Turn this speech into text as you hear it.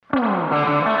That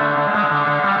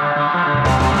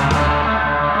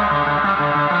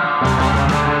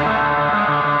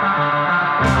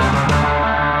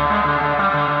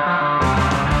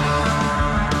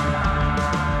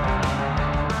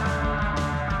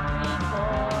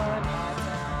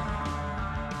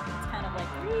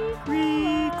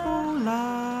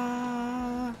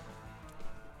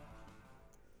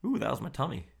was my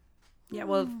tummy. Yeah,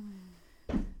 well,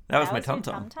 that was my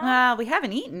tum-tum. We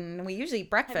haven't eaten. We usually eat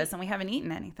breakfast, and we haven't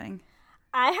eaten anything.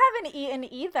 I haven't eaten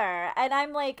either, and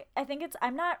I'm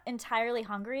not entirely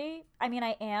hungry. I mean,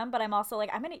 I am, but I'm also like,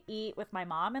 I'm gonna eat with my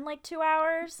mom in like 2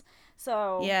 hours,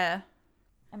 so yeah,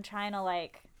 I'm trying to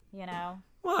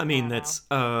Well, I mean, that's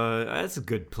a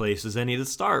good place as any to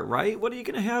start, right? What are you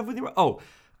gonna have with your?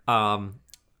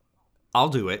 I'll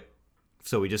do it.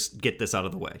 So we just get this out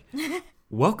of the way.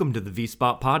 Welcome to the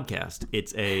V-Spot Podcast.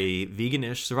 It's a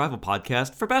vegan-ish survival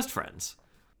podcast for best friends.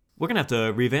 We're going to have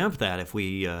to revamp that if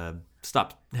we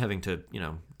stop having to,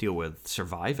 deal with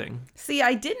surviving. See,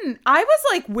 I was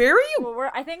like, where are you? Well,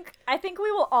 I think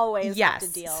we will always have to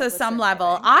deal to with some surviving.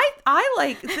 level. I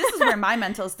like, this is where my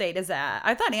mental state is at.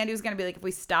 I thought Andy was going to be like, if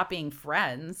we stop being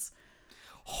friends.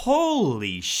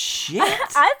 Holy shit.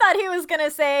 I thought he was going to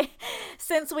say,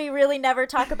 since we really never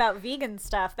talk about vegan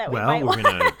stuff, that we might want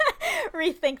to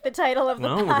rethink the title of the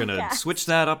podcast. We're going to switch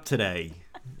that up today.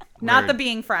 Not the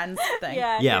being friends thing.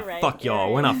 Yeah, you're right. Fuck y'all.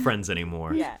 Right. We're not friends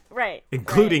anymore. Yeah, right.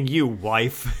 Including you,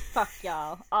 wife. Fuck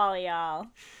y'all. All y'all.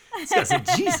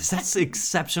 Jesus, that's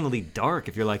exceptionally dark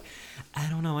if you're like, I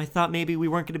don't know, I thought maybe we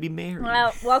weren't going to be married.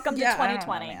 Well, welcome to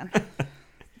 2020. I don't know,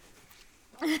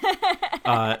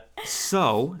 man.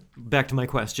 So, back to my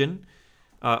question.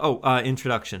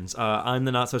 Introductions. I'm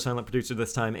the not-so-silent producer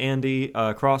this time. Andy,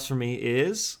 across from me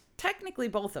is... Technically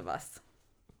both of us.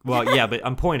 Well, yeah, but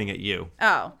I'm pointing at you.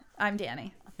 Oh, I'm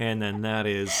Danny. And then that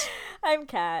is... I'm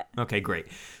Kat. Okay, great.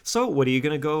 So, what are you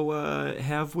going to go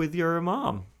have with your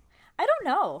mom? I don't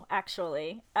know,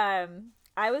 actually. I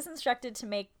was instructed to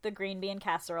make the green bean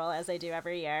casserole, as I do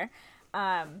every year.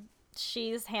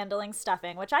 She's handling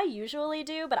stuffing, which I usually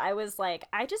do, but I was like,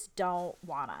 I just don't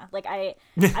wanna. Like, I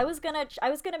was gonna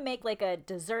make like a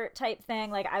dessert type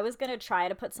thing. Like, I was gonna try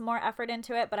to put some more effort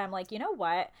into it, but I'm like, you know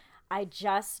what? I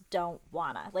just don't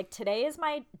wanna. Like, today is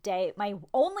my day, my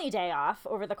only day off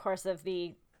over the course of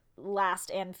the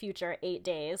last and future 8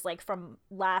 days, like from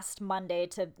last Monday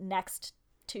to next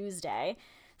Tuesday.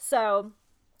 So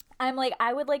I'm like,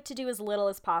 I would like to do as little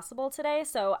as possible today.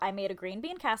 So I made a green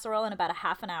bean casserole in about a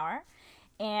half an hour.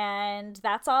 And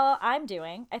that's all I'm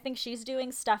doing. I think she's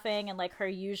doing stuffing and like her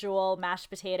usual mashed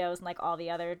potatoes and like all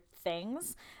the other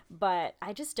things. But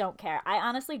I just don't care. I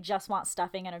honestly just want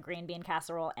stuffing in a green bean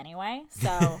casserole anyway.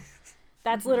 So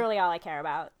that's literally all I care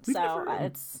about.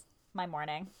 It's my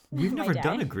morning. We've never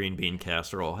done a green bean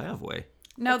casserole, have we?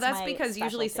 No, that's because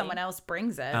usually someone else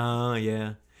brings it. Oh,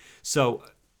 yeah. So...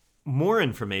 more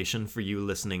information for you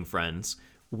listening friends.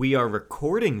 We are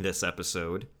recording this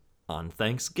episode on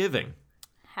Thanksgiving.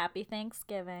 Happy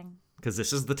Thanksgiving. Because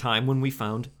this is the time when we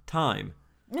found time.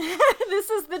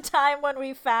 This is the time when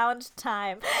we found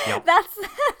time. Yep.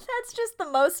 That's just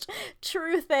the most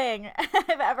true thing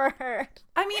I've ever heard.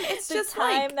 I mean, it's the just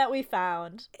time like, that we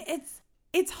found.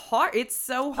 It's hard. It's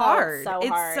so hard.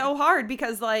 It's so hard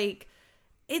because like,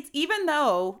 it's even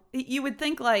though you would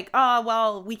think like, oh,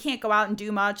 well, we can't go out and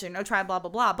do much and no try, blah,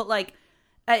 blah, blah. But like,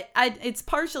 it's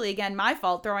partially, again, my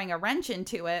fault throwing a wrench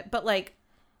into it. But like,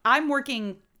 I'm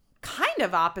working kind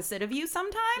of opposite of you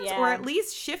sometimes, or at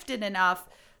least shifted enough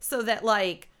so that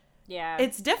like,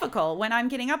 it's difficult. When I'm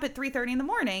getting up at 3:30 in the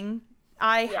morning,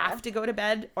 I have to go to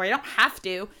bed, or I don't have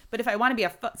to. But if I want to be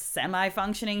a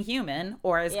semi-functioning human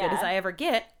or as good as I ever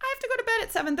get, I have to go to bed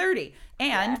at 7:30.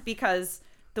 And because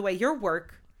the way your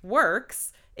work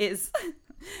works is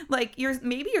like you're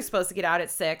supposed to get out at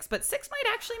 6, but 6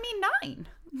 might actually mean 9.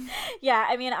 Yeah,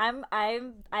 I mean,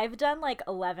 I've done like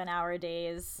 11-hour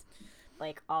days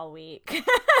like all week.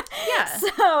 Yeah.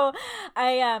 So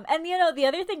I and the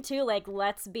other thing too, like,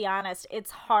 let's be honest,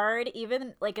 it's hard,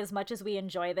 even like as much as we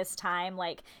enjoy this time,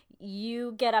 like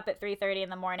you get up at 3:30 in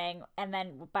the morning, and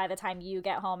then by the time you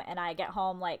get home and I get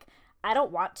home, like I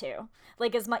don't want to.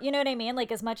 Like, as much, you know what I mean?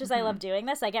 Like, as much as I love doing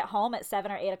this, I get home at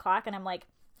 7 or 8 o'clock and I'm like,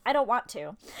 I don't want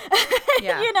to.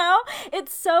 Yeah.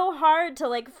 It's so hard to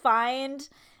like find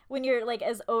when you're like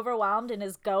as overwhelmed and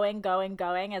as going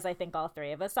as I think all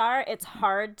three of us are. It's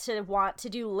hard to want to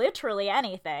do literally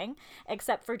anything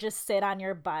except for just sit on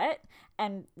your butt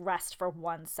and rest for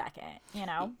 1 second,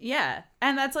 Yeah.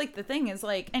 And that's like the thing is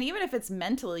like, and even if it's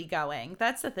mentally going,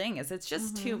 that's the thing is it's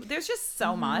just there's just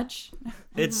so much.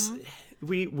 It's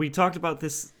we talked about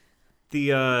this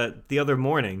the other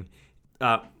morning,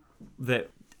 that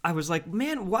I was like,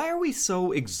 man, why are we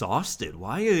so exhausted?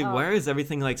 Why is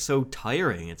everything like so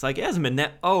tiring? It's like, it hasn't been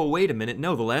that. Oh, wait a minute.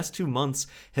 No, the last 2 months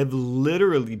have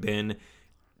literally been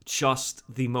just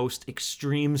the most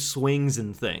extreme swings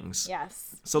in things.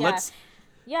 Yes. So let's.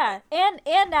 Yeah, and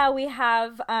now we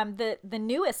have the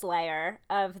newest layer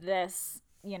of this,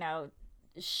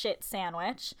 shit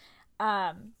sandwich.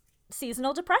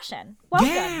 Seasonal depression. Welcome.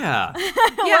 Yeah.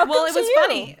 Yeah, well, it was you.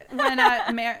 funny when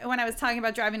I was talking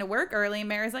about driving to work early, and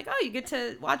Mary's like, "Oh, you get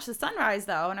to watch the sunrise,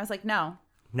 though," and I was like, "No,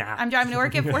 Nah. I'm driving to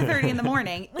work at 4:30 in the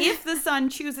morning. If the sun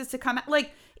chooses to come out,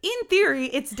 like in theory,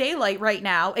 it's daylight right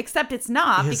now, except it's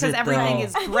not Is because it, everything though?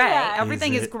 is gray. Yeah.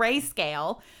 Everything Is is it?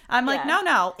 grayscale. I'm like, Yeah.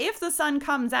 no. If the sun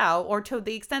comes out, or to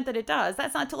the extent that it does,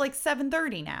 that's not till like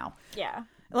 7:30 now. Yeah.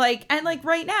 Like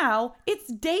right now, it's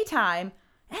daytime.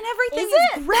 And everything Is is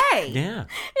it? gray. Yeah.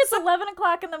 It's 11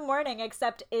 o'clock in the morning,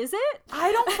 except is it?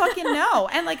 I don't fucking know.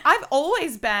 And like I've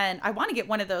always been, I want to get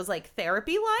one of those like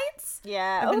therapy lights.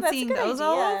 Yeah. I've been that's a seeing good those idea.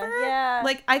 all over. Yeah.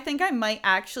 Like I think I might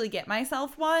actually get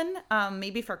myself one,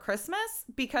 maybe for Christmas,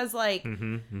 because like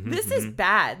this is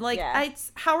bad. Like Yeah.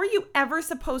 how are you ever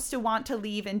supposed to want to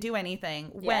leave and do anything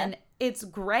when it's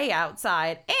gray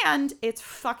outside and it's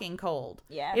fucking cold?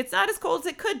 Yeah. It's not as cold as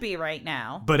it could be right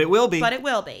now, But it will be. but it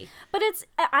will be. But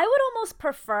I would almost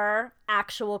prefer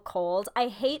actual cold. I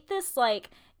hate this, like,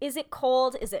 is it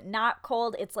cold? Is it not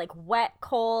cold? It's like wet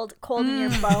cold in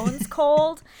your bones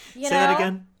cold. You Say know? that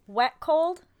again. Wet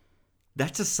cold?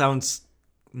 That just sounds.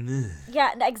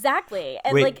 Yeah, exactly.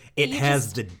 And Wait, like it you has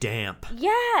just, the damp.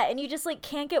 yeah, and you just like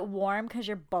can't get warm because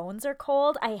your bones are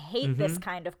cold. I hate this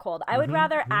kind of cold. I would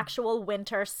rather actual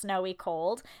winter snowy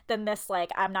cold than this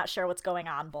like I'm not sure what's going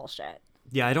on bullshit.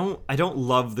 Yeah, I don't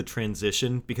love the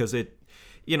transition because it,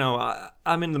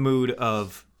 I'm in the mood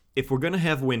of, if we're gonna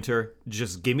have winter,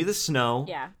 just give me the snow.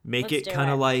 Yeah, Make let's it do kind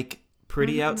it. of like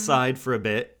pretty outside for a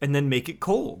bit, and then make it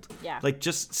cold. Yeah. Like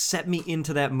just set me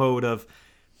into that mode of,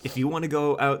 if you want to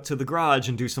go out to the garage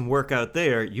and do some work out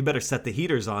there, you better set the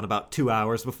heaters on about 2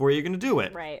 hours before you're gonna do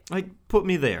it. Right. Like put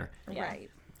me there. Yeah. Right.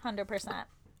 100%.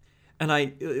 And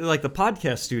I, like, the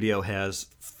podcast studio has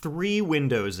 3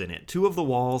 windows in it. 2 of the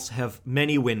walls have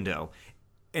many window.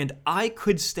 And I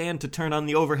could stand to turn on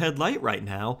the overhead light right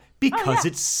now because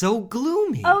it's so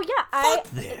gloomy. Oh yeah, Fuck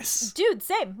this. Dude,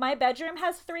 same. My bedroom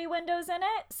has 3 windows in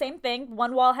it. Same thing.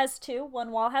 One wall has 2.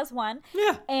 One wall has 1.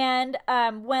 Yeah. And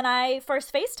when I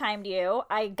first FaceTimed you,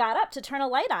 I got up to turn a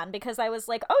light on because I was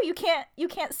like, "Oh, you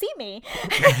can't see me.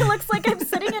 It looks like I'm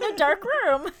sitting in a dark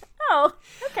room." Oh,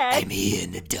 okay. I'm here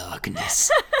in the darkness,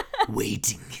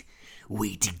 waiting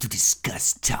to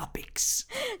discuss topics.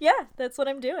 Yeah, that's what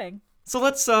I'm doing. So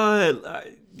let's,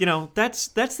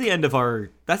 that's the end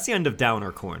of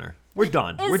Downer Corner. We're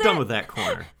done. We're done it? with that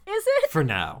corner Is it? for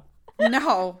now.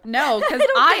 No, because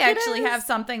don't I think it actually is. have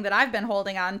something that I've been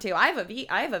holding on to. I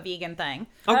have a vegan thing.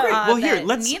 Oh, great. Well, here, that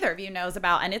let's. neither of you knows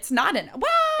about, and it's not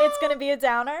well. It's gonna be a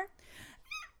downer.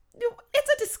 It's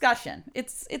a discussion.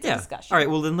 It's a discussion. All right.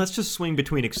 Well, then let's just swing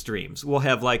between extremes. We'll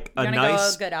have like a Gonna go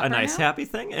nice, good a upper nice now? happy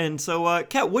thing. And so,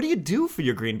 Kat, what do you do for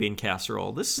your green bean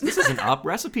casserole? This isn't up.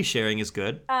 Recipe sharing is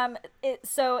good.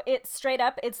 So it's straight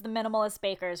up. It's the Minimalist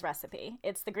Baker's recipe.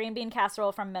 It's the green bean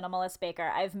casserole from Minimalist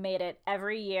Baker. I've made it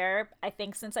every year. I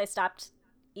think since I stopped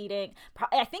eating.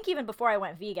 I think even before I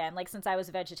went vegan, like since I was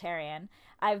a vegetarian,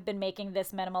 I've been making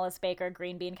this Minimalist Baker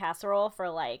green bean casserole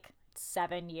for like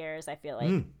 7 years. I feel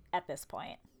like at this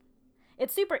point.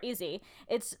 It's super easy.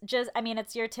 It's just, I mean,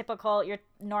 it's your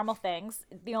normal things.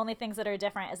 The only things that are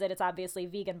different is that it's obviously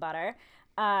vegan butter.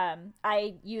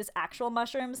 I use actual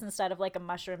mushrooms instead of like a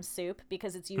mushroom soup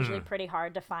because it's usually pretty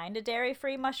hard to find a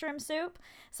dairy-free mushroom soup.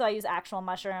 So I use actual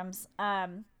mushrooms,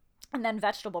 and then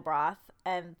vegetable broth.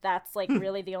 And that's like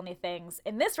really the only things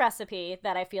in this recipe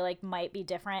that I feel like might be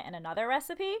different in another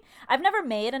recipe. I've never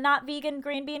made a not vegan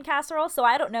green bean casserole, so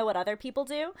I don't know what other people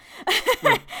do.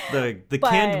 The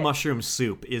canned mushroom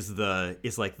soup is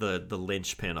like the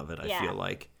linchpin of it. I feel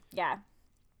like. Yeah.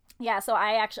 So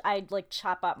I like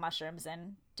chop up mushrooms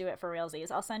and do it for realsies.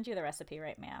 I'll send you the recipe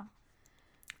right now.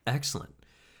 Excellent.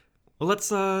 Well, let's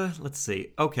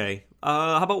see. Okay.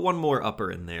 How about one more upper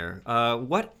in there?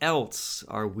 What else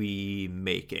are we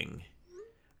making?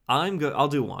 I'll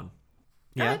do one.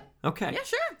 Yeah. ahead. Okay. Yeah,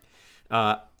 sure.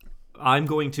 I'm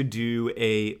going to do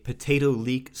a potato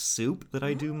leek soup that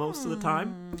I do most of the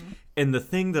time. And the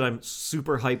thing that I'm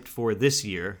super hyped for this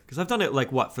year, because I've done it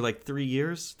for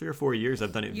 3 or 4 years,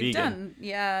 I've done it You've vegan.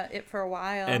 done it for a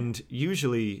while. And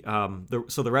usually,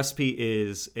 the recipe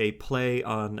is a play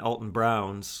on Alton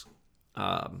Brown's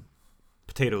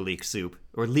potato leek soup,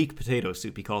 or leek potato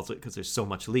soup, he calls it, because there's so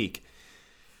much leek.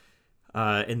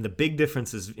 And the big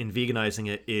difference is in veganizing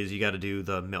it is you got to do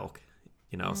the milk.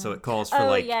 So it calls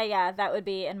for yeah, that would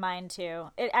be in mine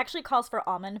too. It actually calls for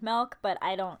almond milk, but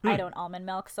I don't almond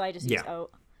milk, so I just use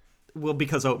oat. Well,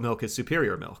 because oat milk is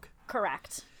superior milk.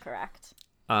 Correct.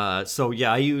 So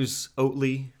yeah, I use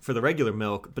Oatly for the regular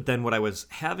milk, but then what I was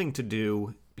having to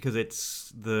do, because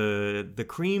it's the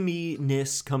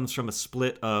creaminess comes from a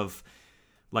split of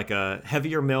like a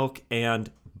heavier milk and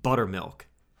buttermilk,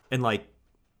 and like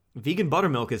vegan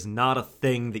buttermilk is not a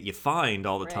thing that you find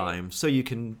all the time. So you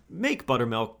can make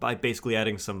buttermilk by basically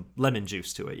adding some lemon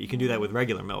juice to it. You can do that with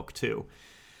regular milk too.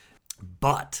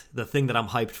 But the thing that I'm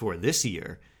hyped for this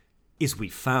year is we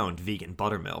found vegan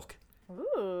buttermilk.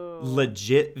 Ooh.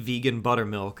 Legit vegan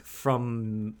buttermilk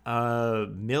from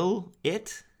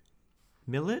Millet?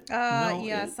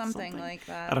 Yeah, something like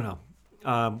that. I don't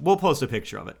know. We'll post a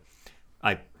picture of it.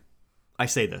 I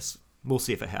say this. We'll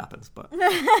see if it happens, but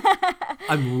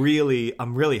I'm really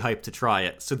hyped to try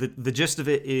it. So the gist of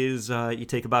it is you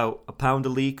take about a pound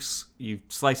of leeks, you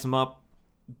slice them up,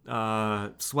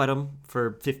 sweat them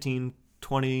for 15,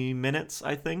 20 minutes,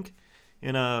 I think,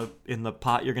 in the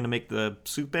pot you're going to make the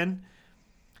soup in.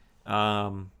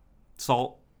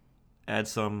 Salt,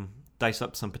 dice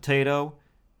up some potato,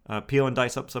 peel and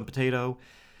dice up some potato,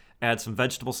 add some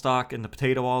vegetable stock and the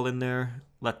potato all in there.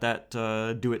 Let that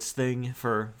do its thing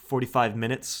for 45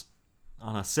 minutes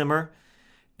on a simmer,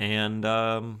 and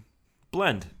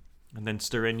blend. And then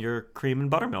stir in your cream and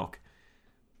buttermilk.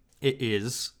 It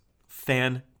is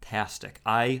fantastic.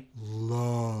 I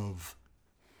love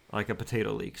like a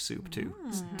potato leek soup, too.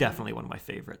 It's definitely one of my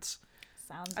favorites.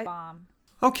 Sounds bomb.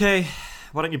 Okay,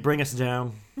 why don't you bring us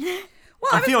down? Well,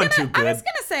 I'm feeling too good. I was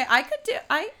gonna say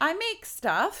I make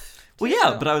stuff. Well,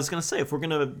 yeah, but I was going to say, if we're going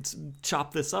to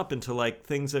chop this up into, like,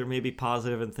 things that are maybe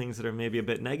positive and things that are maybe a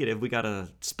bit negative, we got to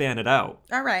span it out.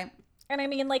 All right. And I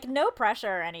mean, like, no pressure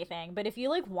or anything, but if you,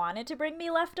 like, wanted to bring me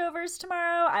leftovers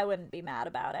tomorrow, I wouldn't be mad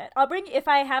about it. If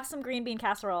I have some green bean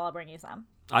casserole, I'll bring you some.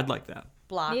 I'd like that.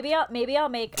 Blocked. Maybe I'll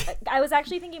make. I was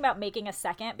actually thinking about making a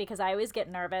second because I always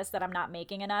get nervous that I'm not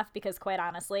making enough because quite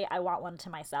honestly I want one to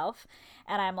myself,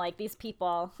 and I'm like, these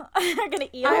people are gonna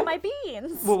eat all my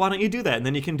beans. Well, why don't you do that and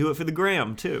then you can do it for the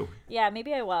gram too? Yeah,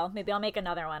 maybe I will. Maybe I'll make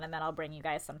another one and then I'll bring you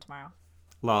guys some tomorrow.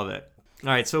 Love it. All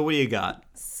right, so what do you got?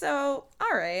 So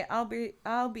all right,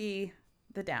 I'll be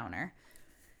the downer.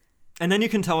 And then you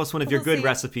can tell us one of your good see.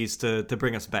 recipes to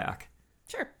bring us back.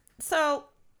 Sure. So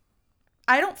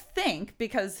I don't think,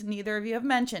 because neither of you have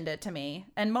mentioned it to me,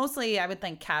 and mostly I would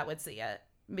think Kat would see it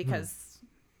because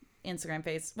Instagram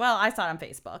well, I saw it on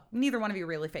Facebook. Neither one of you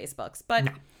really Facebooks, but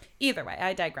either way,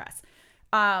 I digress.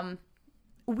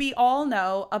 We all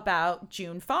know about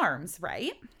June Farms,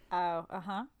 right? Oh,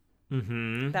 uh-huh.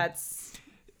 Mm-hmm. That's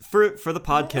for the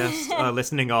podcast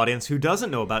listening audience who doesn't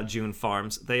know about June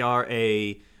Farms. They are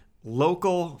a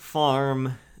local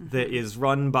farm that is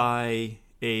run by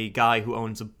a guy who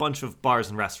owns a bunch of bars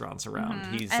and restaurants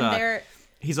around.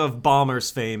 He's of Bombers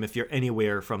fame if you're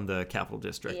anywhere from the Capital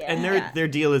District. Yeah. And their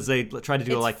deal is they try to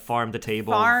do like farm to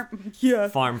table,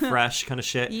 farm fresh kind of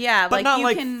shit. Yeah, but like not you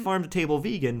like can- farm to table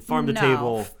vegan, farm to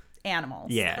table.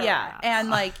 animals. Yeah. And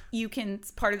like you can,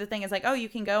 part of the thing is like, oh, you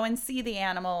can go and see the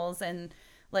animals and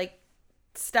like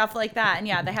stuff like that. And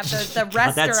yeah, they have the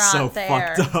restaurant that's so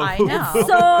there. fucked up. I know.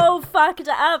 So fucked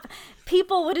up.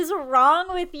 People, what is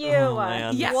wrong with you? Oh,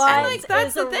 man. Yeah, What and like that's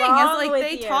is the thing is wrong like with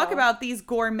they you? talk about these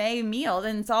gourmet meals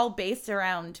and it's all based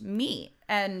around meat,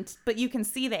 but you can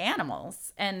see the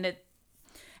animals and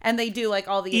they do like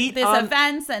all these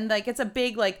events and like it's a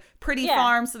big like pretty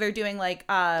farm, so they're doing like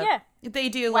they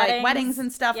do like weddings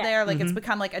and stuff there. Like it's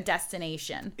become like a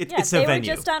destination. It's they a venue.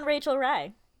 were just on Rachel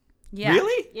Ray. Yeah.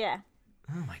 Really? Yeah.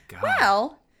 Oh my god.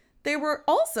 Well, they were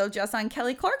also just on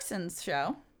Kelly Clarkson's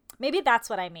show. Maybe that's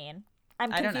what I mean.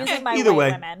 I'm I don't know. confusing my Either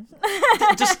white way. women.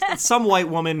 Just some white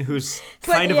woman who's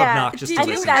kind of yeah, obnoxious did to you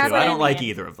listen think to. that's I what don't I like mean?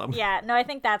 either of them. Yeah, no, I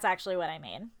think that's actually what I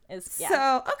mean.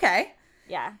 So okay.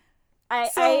 Yeah.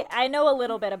 I know a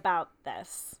little bit about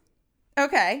this.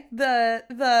 Okay.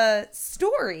 The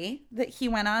story that he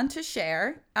went on to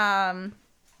share, I'll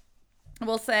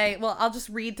just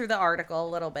read through the article a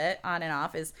little bit on and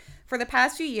off, is for the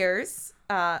past few years,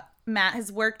 Matt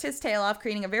has worked his tail off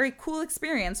creating a very cool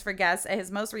experience for guests at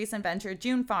his most recent venture,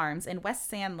 June Farms in West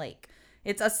Sand Lake.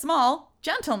 It's a small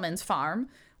gentleman's farm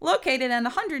located on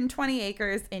 120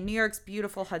 acres in New York's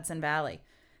beautiful Hudson Valley.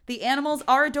 The animals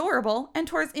are adorable, and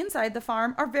tours inside the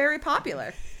farm are very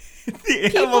popular.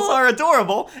 The animals are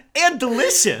adorable and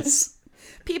delicious.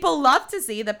 People love to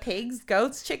see the pigs,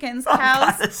 goats, chickens,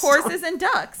 cows, horses, and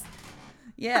ducks.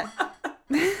 Yeah.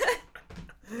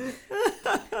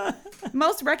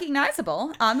 Most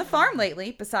recognizable on the farm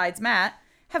lately, besides Matt,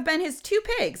 have been his 2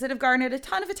 pigs that have garnered a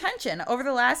ton of attention over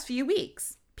the last few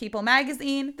weeks. People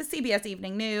Magazine, the CBS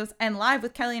Evening News, and Live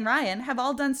with Kelly and Ryan have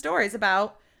all done stories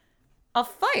about a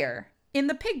fire in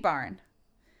the pig barn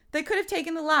that could have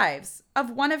taken the lives of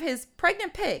one of his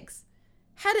pregnant pigs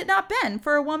had it not been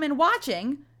for a woman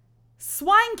watching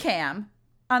Swine Cam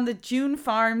on the June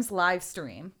Farms live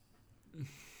stream.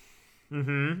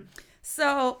 Mm-hmm.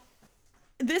 So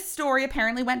this story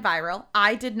apparently went viral.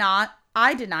 I did not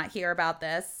hear about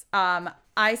this.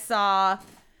 I saw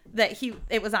that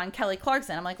it was on Kelly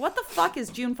Clarkson. I'm like, what the fuck is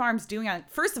June Farms doing on?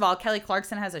 First of all, Kelly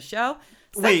Clarkson has a show.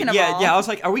 Second of all, I was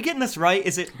like, are we getting this right?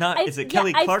 Is it not? Is it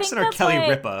Kelly Clarkson or Kelly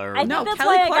Ripa? Or... I think No, that's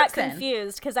Kelly why Clarkson. I got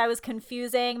confused, because I was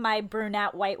confusing my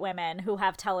brunette white women who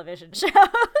have television shows.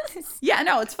 Yeah,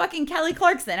 no, it's fucking Kelly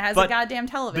Clarkson has a goddamn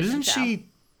But television isn't show. she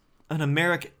an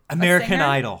American singer?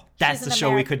 Idol? That's She's the an show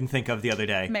we American- couldn't think of the other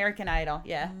day. American Idol,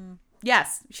 yeah.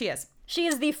 Yes, she is. She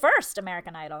is the first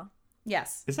American Idol.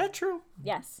 Yes. Is that true?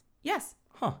 Yes. Yes.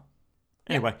 Huh.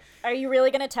 Anyway. Are you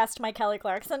really going to test my Kelly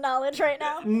Clarkson knowledge right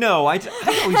now? No, I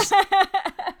always...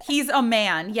 He's a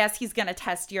man. Yes, he's going to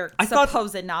test your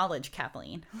supposed knowledge,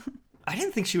 Kathleen. I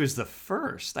didn't think she was the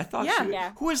first. I thought Yeah. she...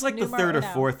 Yeah. Who is like the Numero third or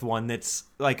uno. fourth one that's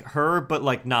like her, but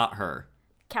like not her?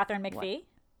 Catherine McPhee?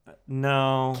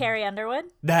 No. Carrie Underwood?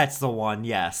 That's the one,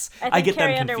 yes. I think get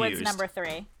Carrie them Underwood's confused. number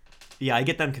 3. Yeah, I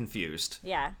get them confused.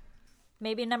 Yeah.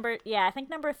 Maybe I think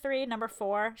number 3, number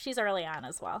 4. She's early on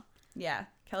as well. Yeah,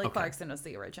 Kelly Clarkson was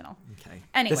the original. Okay.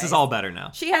 Anyways. This is all better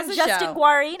now. She has a Justin show.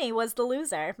 Guarini was the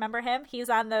loser. Remember him? He's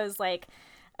on those like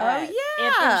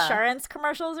insurance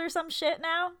commercials or some shit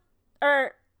now.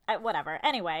 Or whatever.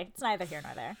 Anyway, it's neither here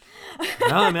nor there.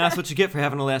 No, I mean, that's what you get for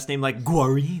having a last name like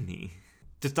Guarini.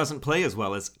 Just doesn't play as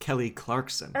well as Kelly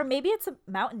Clarkson. Or maybe it's a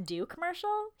Mountain Dew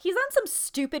commercial. He's on some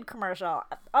stupid commercial.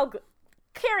 I'll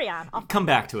carry on. Come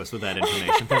back to us with that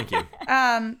information. Thank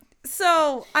you.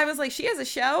 So I was like, she has a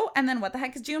show, and then what the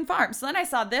heck is June Farms? So then I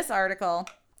saw this article,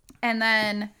 and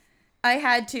then I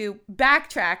had to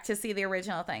backtrack to see the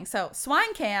original thing. So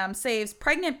Swine Cam saves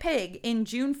pregnant pig in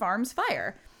June Farms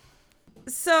fire.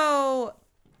 So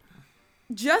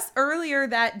just earlier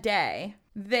that day,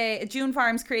 June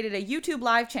Farms created a YouTube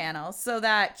live channel so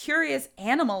that curious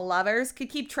animal lovers could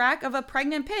keep track of a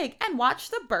pregnant pig and watch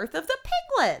the birth of the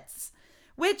piglets,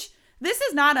 which this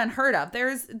is not unheard of. There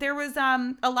was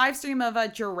a live stream of a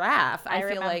giraffe. I feel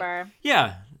remember. like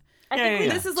Yeah. I think we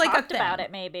This is like a talked thing. about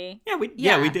it maybe. Yeah, we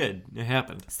Yeah. did. It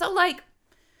happened. so like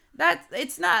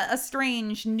it's not a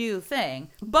strange new thing.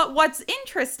 But what's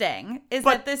interesting is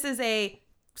that this is a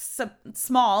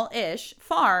small-ish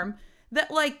farm that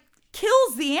like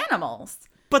kills the animals.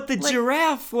 But the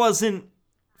giraffe wasn't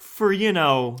for,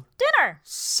 Dinner.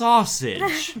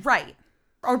 sausage. Right.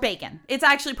 Or bacon. It's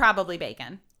actually probably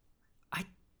bacon.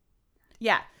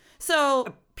 Yeah.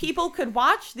 So people could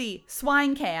watch the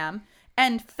Swine Cam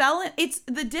and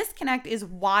the disconnect is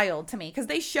wild to me because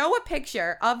they show a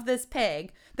picture of this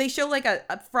pig. They show like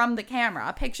from the camera,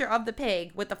 a picture of the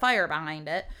pig with the fire behind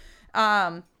it.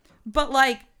 But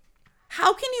like,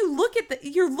 how can you look at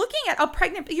you're looking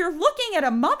at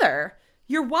a mother.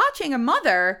 You're watching a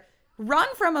mother run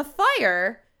from a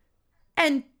fire,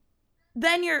 and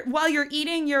then while you're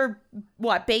eating your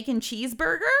bacon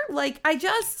cheeseburger? Like,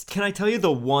 Can I tell you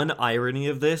the one irony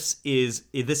of this is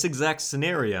in this exact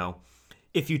scenario,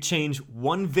 if you change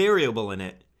one variable in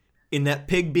it, in that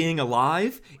pig being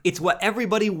alive, it's what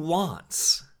everybody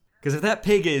wants. Because if that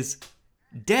pig is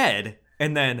dead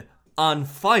and then on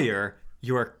fire,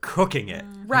 you're cooking it.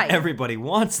 Right. Everybody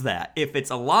wants that. If it's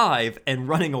alive and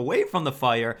running away from the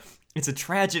fire, it's a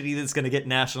tragedy that's going to get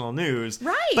national news.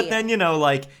 Right. But then,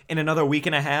 like, in another week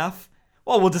and a half,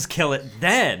 well, we'll just kill it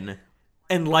then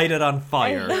and light it on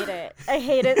fire. I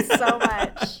hate it so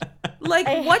much. like,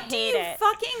 I what do hate you it.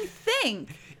 fucking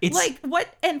think? It's- like, what?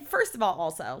 And first of all,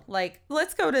 also, like,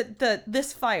 let's go to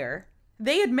this fire.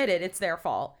 They admitted it's their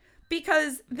fault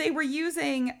because they were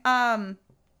using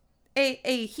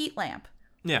a heat lamp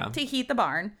Yeah. to heat the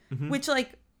barn, which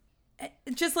like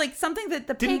just like something that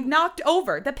the pig Didn't- knocked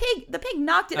over. The pig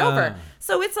knocked it over.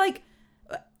 So it's like,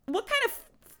 what kind of?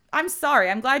 I'm sorry.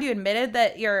 I'm glad you admitted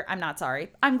that I'm not sorry.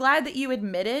 I'm glad that you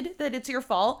admitted that it's your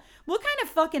fault. What kind of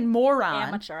fucking moron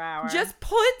Amateur hour. just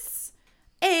puts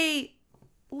a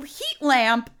heat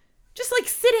lamp just like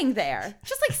sitting there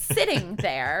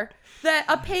that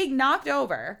a pig knocked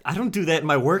over? I don't do that in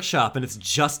my workshop, and it's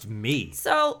just me.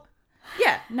 So,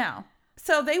 yeah, no.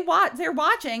 So they're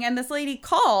watching, and this lady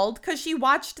called because she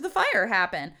watched the fire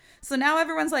happen. So now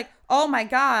everyone's like, oh my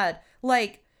God,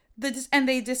 like And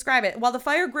they describe it. While the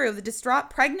fire grew, the distraught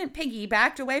pregnant piggy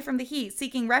backed away from the heat,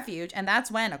 seeking refuge, and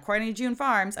that's when, according to June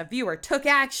Farms, a viewer took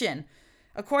action.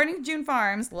 According to June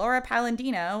Farms, Laura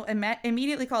Palladino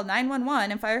immediately called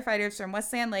 911, and firefighters from West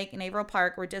Sand Lake and Averill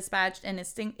Park were dispatched and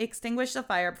extinguished the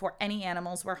fire before any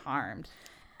animals were harmed.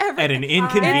 At an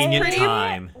inconvenient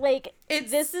time.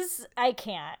 I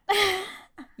can't.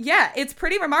 Yeah, it's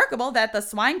pretty remarkable that the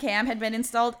swine cam had been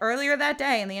installed earlier that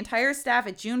day, and the entire staff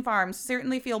at June Farms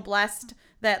certainly feel blessed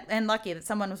and lucky that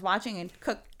someone was watching and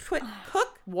took quick action.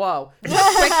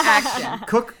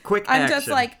 Quick action. I'm just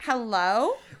like,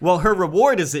 hello? Well, her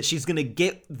reward is that she's gonna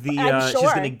get I'm sure.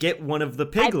 she's gonna get one of the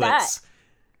piglets,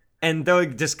 and they're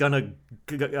just gonna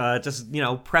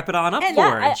prep it on up for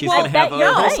her, and she's gonna have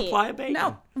a whole supply of bacon.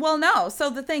 No. So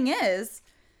the thing is,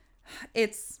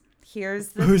 here's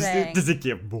the thing. Does it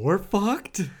get more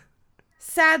fucked?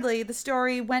 Sadly, the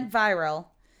story went viral.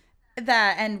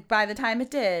 And by the time it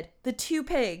did, the two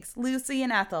pigs, Lucy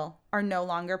and Ethel, are no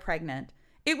longer pregnant.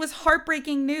 It was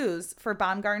heartbreaking news for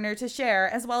Baumgartner to share,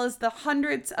 as well as the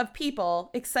hundreds of people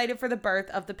excited for the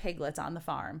birth of the piglets on the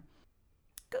farm.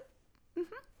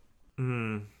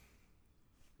 I'll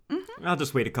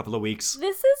just wait a couple of weeks.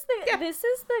 This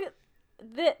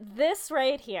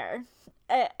right here,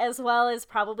 as well as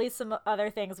probably some other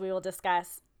things we will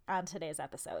discuss on today's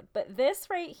episode. But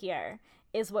this right here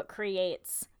is what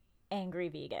creates angry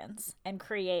vegans and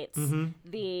creates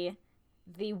the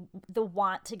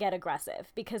want to get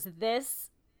aggressive, because this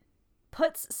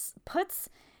puts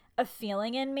a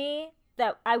feeling in me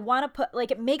that I want to put,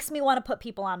 like, it makes me want to put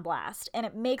people on blast, and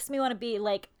it makes me want to be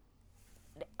like,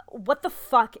 what the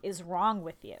fuck is wrong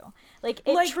with you? Like,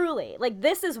 truly, like,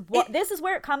 this is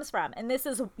where it comes from, and this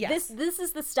is this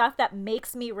is the stuff that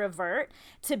makes me revert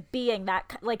to being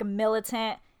that, like,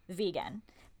 militant vegan,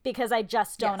 because I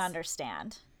just don't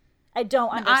understand. I don't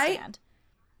understand.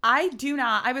 I do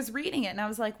not. I was reading it and I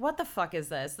was like, what the fuck is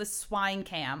this? The swine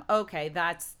cam. Okay,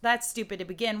 that's stupid to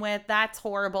begin with. That's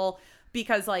horrible,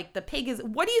 because, like, the pig is,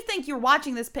 what do you think you're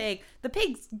watching this pig? The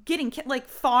pig's getting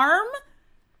farm?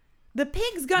 The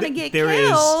pig's gonna get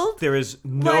killed. There is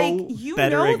no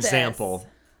better example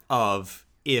of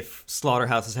if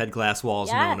slaughterhouses had glass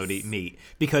walls, no one would eat meat.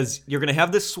 Because you're gonna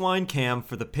have this swine cam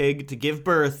for the pig to give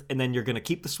birth, and then you're gonna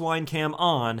keep the swine cam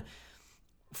on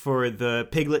for the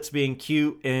piglets being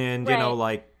cute and,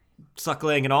 like,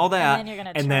 suckling and all that. And then you're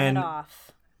going to turn it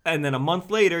off. And then a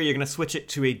month later, you're going to switch it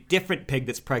to a different pig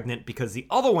that's pregnant, because the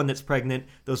other one that's pregnant,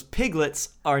 those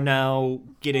piglets are now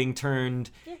getting turned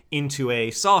into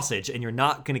a sausage, and you're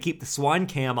not going to keep the swine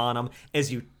cam on them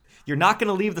You're not going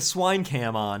to leave the swine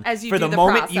cam on for the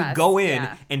moment you go in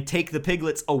and take the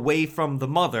piglets away from the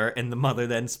mother, and the mother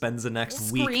then spends the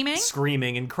next week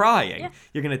screaming and crying. Yeah.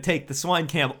 You're going to take the swine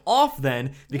cam off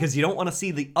then, because you don't want to see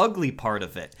the ugly part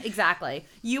of it. Exactly.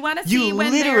 You want to see You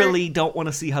literally don't want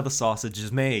to see how the sausage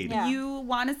is made. Yeah. You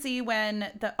want to see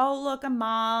when look, a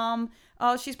mom...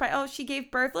 Oh, she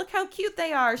gave birth. Look how cute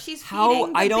they are. She's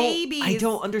feeding the babies. I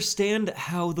don't understand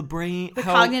how the brain...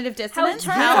 cognitive dissonance.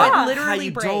 How it literally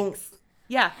breaks.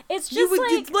 Yeah. It's just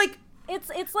It's like...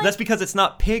 That's because it's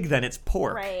not pig, then it's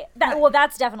pork. Right.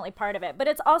 That's definitely part of it. But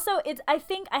it's also, I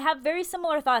think I have very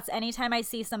similar thoughts anytime I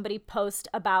see somebody post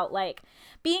about, like,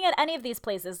 being at any of these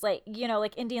places, like,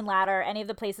 like Indian Ladder, any of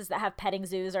the places that have petting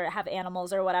zoos or have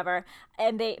animals or whatever,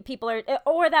 and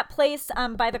or that place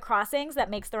by the crossings that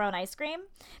makes their own ice cream.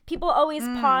 People always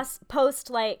post,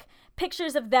 like,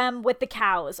 pictures of them with the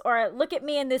cows, or look at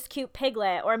me and this cute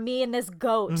piglet, or me and this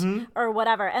goat, or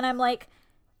whatever. And I'm like,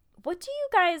 what do you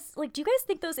guys, like, do you guys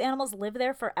think those animals live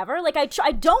there forever? Like, I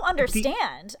don't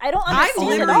understand. I don't understand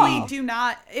I at literally all. do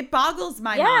not. It boggles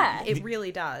my mind. It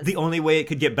really does. The only way it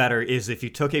could get better is if you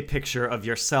took a picture of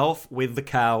yourself with the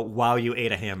cow while you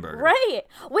ate a hamburger. Right.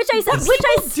 Which I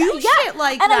do shit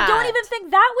like and that. I don't even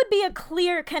think that would be a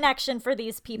clear connection for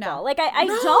these people. No. Like, I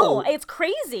don't. It's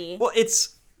crazy. Well,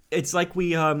 it's like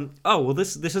we,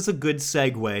 this is a good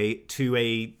segue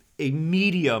to a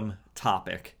medium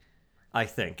topic. I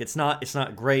think it's not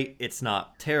great, it's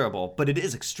not terrible, but it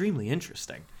is extremely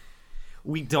interesting.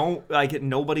 We don't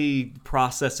nobody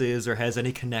processes or has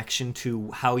any connection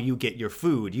to how you get your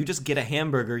food. You just get a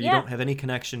hamburger. You don't have any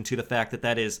connection to the fact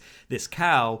that is this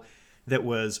cow that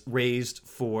was raised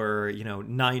for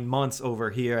 9 months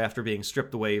over here after being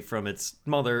stripped away from its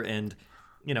mother and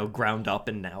ground up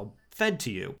and now fed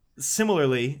to you.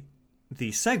 Similarly,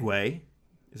 the segue,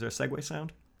 is there a segue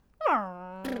sound?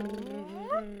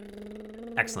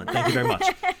 Excellent. Thank you very much.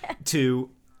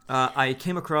 I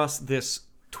came across this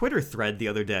Twitter thread the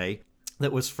other day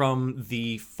that was from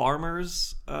the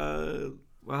farmers.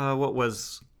 What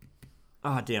was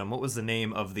damn, what was the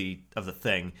name of the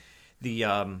thing? The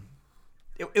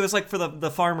it was like for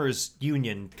the farmers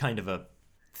union kind of a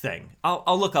thing.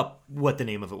 I'll look up what the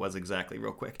name of it was exactly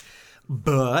real quick.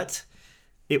 But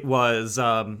it was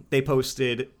they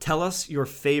posted, tell us your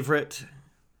favorite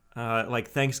like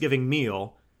Thanksgiving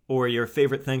meal or your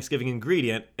favorite Thanksgiving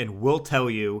ingredient, and we'll tell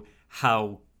you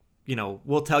how,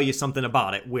 we'll tell you something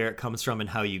about it, where it comes from and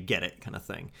how you get it, kind of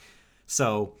thing.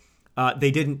 So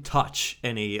they didn't touch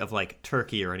any of like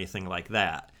turkey or anything like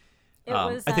that. It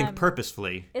was, I think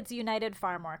purposefully. It's United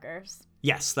Farm Workers.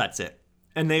 Yes, that's it.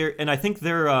 And I think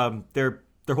their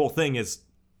whole thing is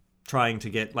trying to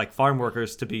get like farm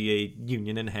workers to be a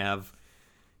union and have,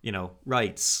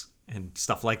 rights and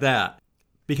stuff like that.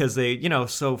 Because they,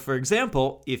 so for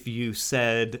example, if you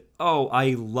said, oh,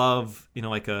 I love,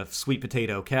 like a sweet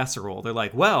potato casserole, they're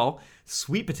like, well,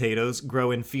 sweet potatoes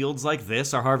grow in fields like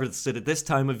this, are harvested at this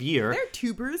time of year. They're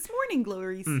tuberous morning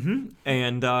glories. Mm-hmm.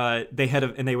 And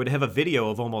they would have a video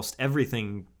of almost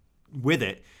everything with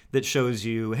it that shows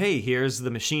you, hey, here's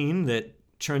the machine that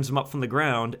churns them up from the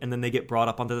ground, and then they get brought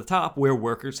up onto the top where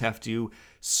workers have to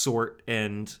sort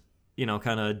and,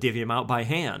 kind of divvy them out by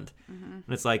hand. Mm-hmm. And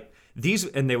it's like,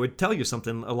 and they would tell you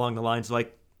something along the lines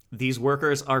like, these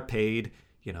workers are paid,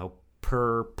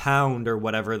 per pound or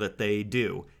whatever that they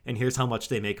do, and here's how much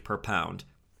they make per pound.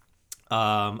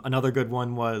 Another good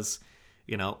one was,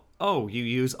 oh, you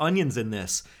use onions in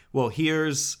this. Well,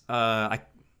 here's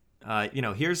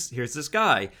here's this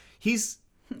guy. His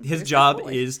job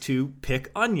is to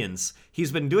pick onions.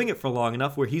 He's been doing it for long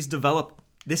enough where he's developed.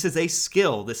 This is a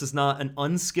skill. This is not an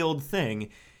unskilled thing.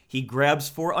 He grabs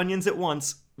 4 onions at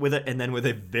once and then with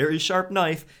a very sharp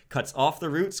knife, cuts off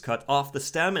the roots, cut off the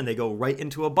stem, and they go right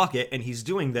into a bucket. And he's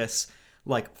doing this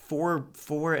like four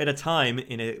at a time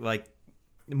in it, like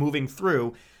moving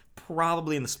through,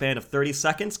 probably in the span of 30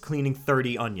 seconds, cleaning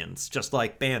 30 onions, just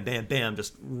like bam, bam, bam,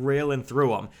 just railing through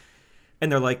them.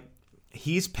 And they're like,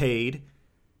 he's paid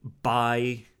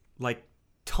by like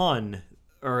ton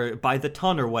or by the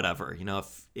ton or whatever.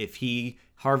 If he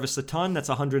harvests a ton, that's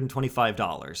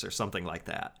 $125 or something like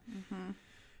that. Mm-hmm.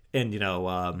 And,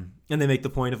 and they make the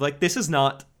point of like, this is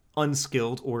not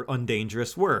unskilled or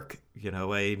undangerous work.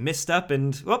 A misstep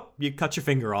and, you cut your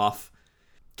finger off.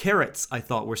 Carrots, I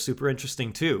thought, were super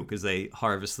interesting too, because they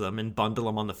harvest them and bundle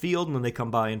them on the field, and then they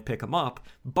come by and pick them up.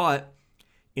 But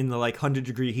in the like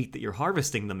 100-degree heat that you're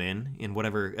harvesting them in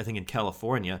whatever, I think in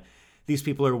California, these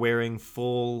people are wearing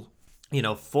full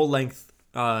length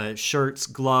shirts,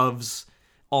 gloves,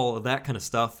 all of that kind of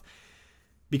stuff.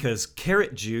 Because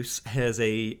carrot juice has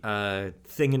a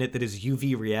thing in it that is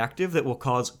UV reactive that will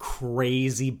cause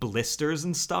crazy blisters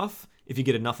and stuff if you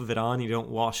get enough of it on and you don't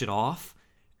wash it off.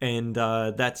 And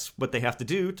that's what they have to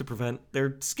do to prevent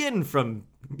their skin from,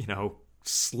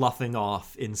 sloughing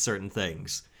off in certain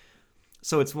things.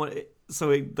 So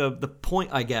the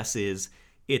point, I guess, is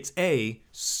it's A,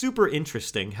 super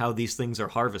interesting how these things are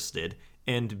harvested,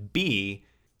 and B,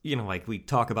 like we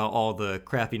talk about all the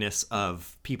crappiness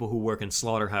of people who work in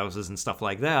slaughterhouses and stuff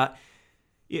like that.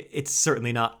 It's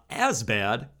certainly not as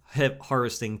bad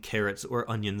harvesting carrots or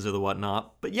onions or the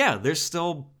whatnot. But yeah, there's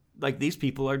still, like, these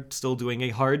people are still doing a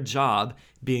hard job,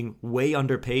 being way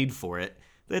underpaid for it.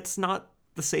 That's not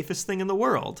the safest thing in the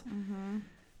world. Mm-hmm.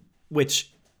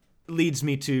 Which leads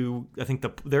me to, I think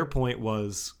their point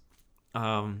was,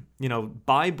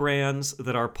 buy brands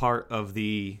that are part of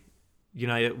the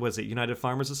United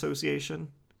Farmers Association?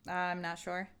 I'm not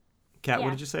sure. Kat, yeah.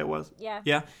 What did you say it was? Yeah.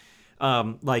 Yeah?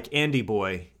 Like Andy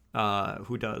Boy,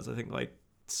 who does, I think, like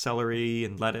celery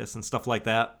and lettuce and stuff like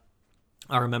that,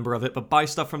 are a member of it. But buy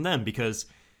stuff from them because,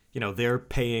 they're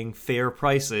paying fair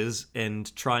prices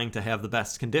and trying to have the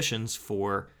best conditions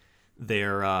for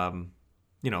their,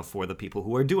 for the people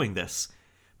who are doing this.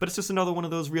 But it's just another one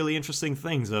of those really interesting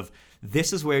things of,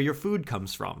 this is where your food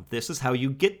comes from. This is how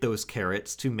you get those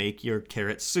carrots to make your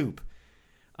carrot soup.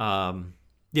 And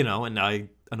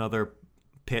another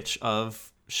pitch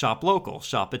of shop local.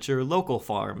 Shop at your local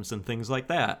farms and things like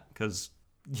that, because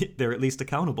they're at least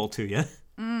accountable to you.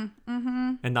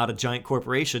 Mm-hmm. And not a giant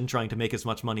corporation trying to make as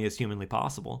much money as humanly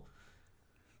possible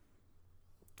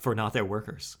for not their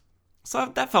workers.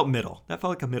 So that felt middle. That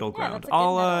felt like a middle ground.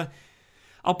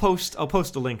 I'll post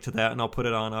a link to that, and I'll put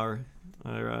it on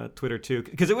our Twitter too,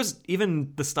 because it was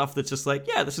even the stuff that's just like,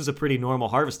 yeah, this is a pretty normal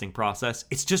harvesting process.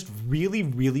 It's just really,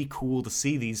 really cool to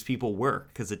see these people work,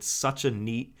 because it's such a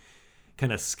neat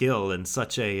kind of skill and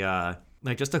such a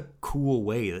just a cool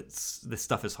way that this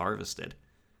stuff is harvested.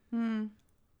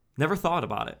 Never thought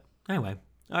about it. Anyway,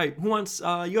 all right, who wants?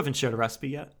 You haven't shared a recipe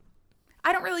yet.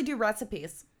 I don't really do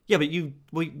recipes. Yeah, but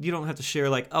you don't have to share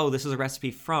like, oh, this is a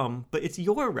recipe from, but it's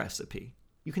your recipe.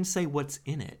 You can say what's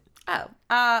in it. Oh,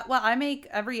 well,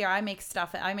 every year I make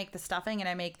stuffing. I make the stuffing and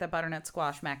I make the butternut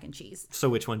squash mac and cheese. So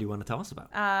which one do you want to tell us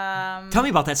about? Tell me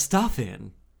about that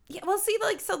stuffing. Yeah, well, see,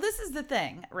 like, so this is the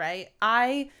thing, right?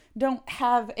 I don't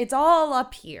have, it's all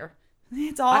up here.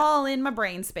 It's all in my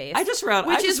brain space. I just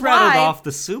rattled why, off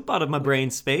the soup out of my brain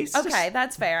space. Okay,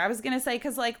 that's fair. I was going to say,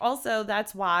 because, like, also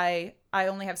that's why I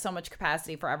only have so much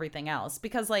capacity for everything else.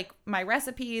 Because, like, my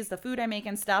recipes, the food I make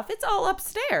and stuff, it's all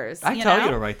upstairs. I tell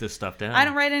you to write this stuff down. I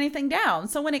don't write anything down.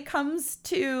 So when it comes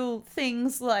to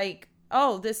things like,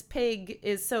 oh, this pig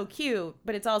is so cute,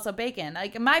 but it's also bacon.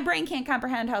 Like, my brain can't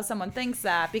comprehend how someone thinks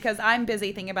that because I'm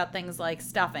busy thinking about things like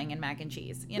stuffing and mac and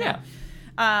cheese, you know?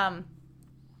 Yeah.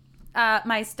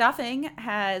 My stuffing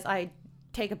I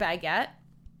take a baguette,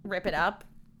 rip it up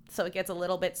so it gets a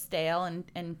little bit stale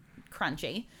and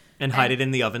crunchy. And hide it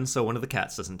in the oven so one of the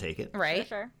cats doesn't take it. Right.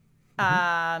 Sure.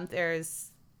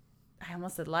 There's, I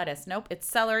almost said lettuce. Nope. It's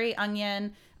celery,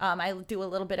 onion. I do a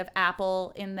little bit of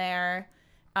apple in there.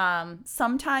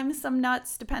 Sometimes some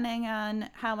nuts, depending on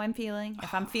how I'm feeling.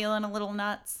 If I'm feeling a little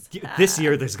nuts. This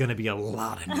year there's going to be a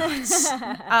lot of nuts.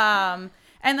 And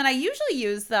then I usually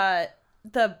use not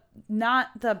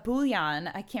the bouillon.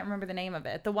 I can't remember the name of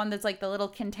it. The one that's like the little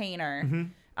container.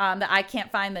 That I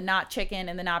can't find the not chicken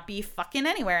and the not beef fucking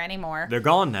anywhere anymore. They're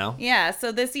gone now. Yeah,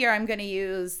 so this year I'm going to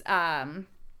use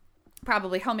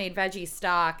probably homemade veggie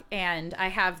stock, and I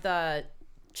have the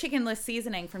chickenless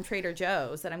seasoning from Trader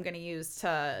Joe's that I'm going to use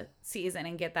to season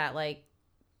and get that like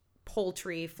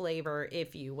poultry flavor,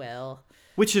 if you will.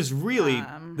 Which is really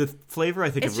the flavor I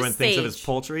think everyone thinks of as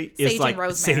poultry is like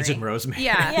sage and rosemary.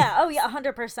 Yeah. Yeah. Oh, yeah.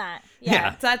 100%.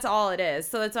 Yeah. So that's all it is.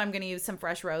 So that's why I'm going to use some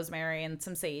fresh rosemary and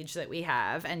some sage that we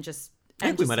have and just I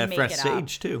think we might have fresh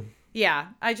sage too. Yeah.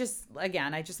 I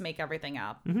just make everything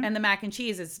up. And the mac and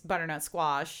cheese is butternut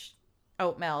squash,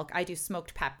 oat milk. I do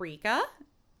smoked paprika.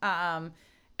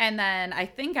 And then I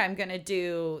think I'm going to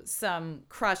do some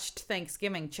crushed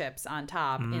Thanksgiving chips on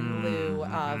top in lieu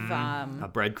of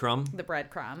a breadcrumb. the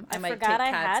breadcrumb. I might forgot take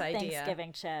I Kat's had idea.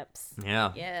 Thanksgiving chips.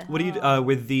 Yeah. Yeah. What do you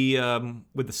with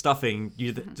the stuffing?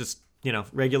 You just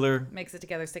regular. Mix it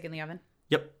together, stick in the oven.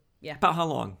 Yep. Yeah. About how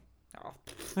long? Oh.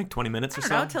 Like 20 minutes or I so.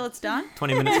 don't know till it's done.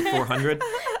 20 minutes at 400.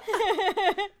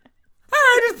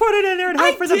 I just put it in there and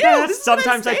hope for the best.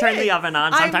 Sometimes I turn the oven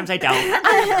on. Sometimes I don't.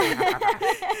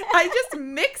 I just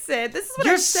mix it. This is what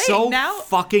You're I'm saying. so now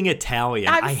fucking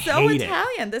Italian. I'm so hate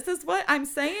Italian. This is what I'm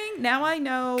saying. Now I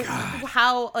know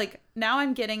how, like, now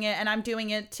I'm getting it and I'm doing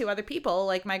it to other people.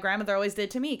 Like my grandmother always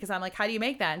did to me because I'm like, how do you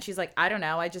make that? And she's like, I don't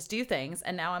know. I just do things.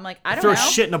 And now I'm like, I don't know. Throw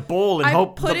shit in a bowl and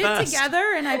hope the best. I put it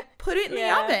together and I put it in the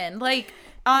oven. Like,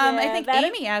 I think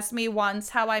Amy asked me once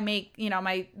how I make,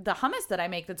 the hummus that I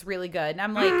make that's really good. And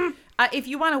I'm like, if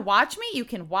you want to watch me, you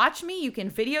can watch me. You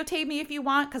can videotape me if you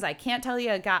want, because I can't tell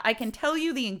you I can tell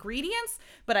you the ingredients,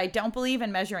 but I don't believe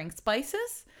in measuring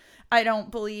spices. I don't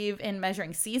believe in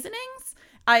measuring seasonings.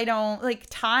 I don't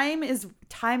time is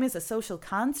a social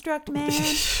construct, man.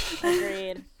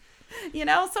 Agreed. So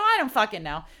I don't fucking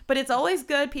know. But it's always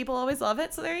good. People always love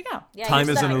it. So there you go. Yeah, time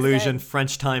is an illusion.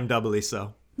 French time doubly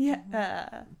so.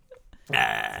 Yeah.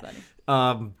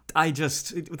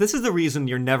 This is the reason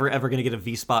you're never ever going to get a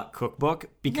V-Spot cookbook,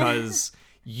 because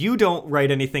you don't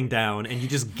write anything down and you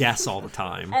just guess all the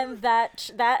time. And that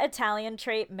Italian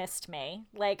trait missed me.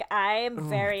 Like, I'm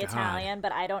very Italian,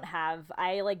 but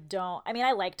I like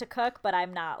to cook, but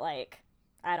I'm not like,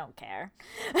 I don't care.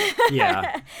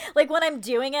 Yeah. Like, when I'm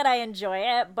doing it, I enjoy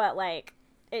it, but like,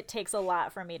 it takes a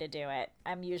lot for me to do it.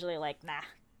 I'm usually like, nah.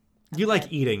 You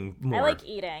like eating more. I like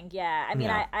eating, yeah. I mean,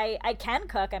 Yeah. I can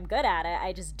cook. I'm good at it.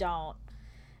 I just don't.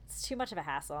 It's too much of a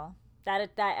hassle.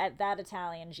 That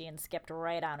Italian gene skipped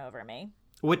right on over me.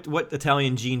 What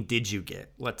Italian gene did you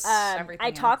get? Let's.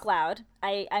 I talk loud.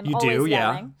 I'm You always do,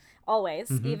 yeah. yelling.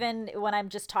 Always. Even when I'm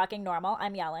just talking normal,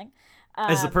 I'm yelling.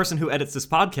 As the person who edits this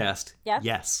podcast, Yep.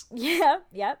 yes. Yeah,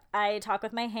 yep. I talk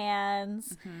with my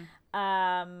hands.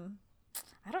 I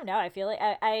don't know. I feel like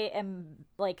I am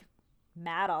like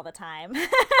mad all the time.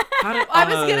 I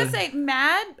was gonna say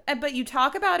mad, but you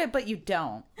talk about it, but you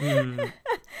don't.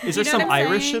 Is there know some what I'm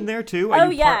Irish saying? in there too?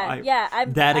 Yeah.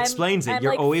 That explains it. I'm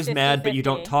You're like always mad, but you 50-50.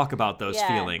 don't talk about those Yeah,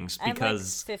 feelings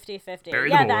because I'm like 50-50. bury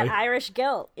the Yeah, boy. that Irish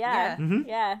guilt. Yeah.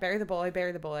 Yeah. Bury the boy,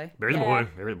 bury the boy. bury the Yeah. boy,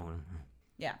 bury the boy.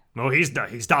 Yeah. No, he's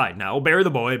died now. Bury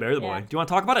the boy, bury the boy. Yeah. Do you want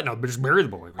to talk about it? No, just bury the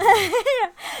boy.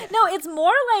 No, it's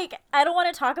more like I don't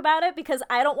want to talk about it because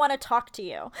I don't want to talk to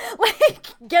you. Like,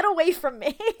 get away from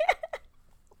me. Do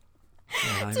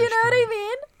you know what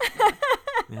I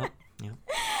mean?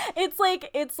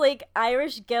 It's like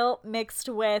Irish guilt mixed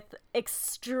with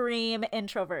extreme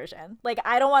introversion. Like,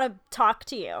 I don't want to talk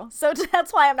to you. So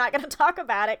that's why I'm not going to talk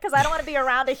about it, because I don't want to be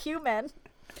around a human.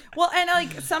 Well, and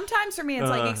like sometimes for me, it's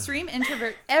like extreme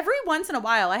introvert. Every once in a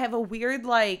while, I have a weird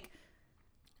like,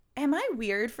 am I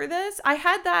weird for this? I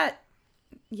had that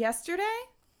yesterday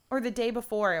or the day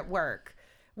before at work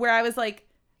where I was like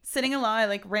sitting alone. I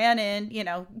like ran in, you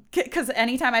know, because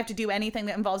anytime I have to do anything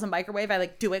that involves a microwave, I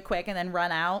like do it quick and then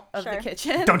run out of the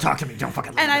kitchen. Don't talk to me. Don't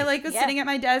fucking. And I like was sitting at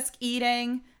my desk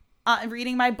eating,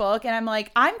 reading my book, and I'm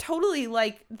like, I'm totally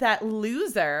like that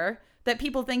loser that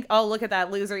people think, oh, look at that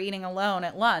loser eating alone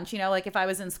at lunch, you know, like if I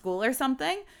was in school or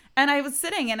something. And I was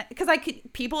sitting, and because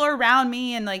people are around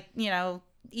me, and like, you know,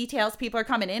 e-tails people are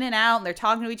coming in and out, and they're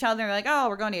talking to each other, and they're like, oh,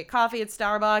 we're going to get coffee at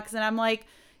Starbucks. And I'm like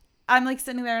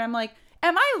sitting there, and I'm like,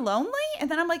 am I lonely?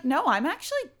 And then I'm like, no, I'm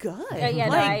actually good. Yeah,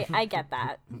 like, no, I get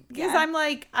that. Because I'm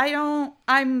like,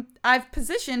 I've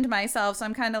positioned myself, so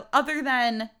I'm kind of, other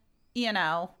than, you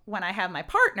know, when I have my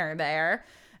partner there,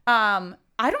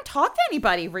 I don't talk to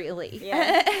anybody really.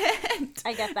 Yeah.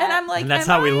 I get that. And I'm like, and that's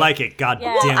how we like it. God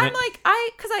damn it. I'm like,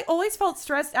 because I always felt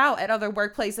stressed out at other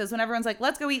workplaces when everyone's like,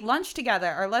 let's go eat lunch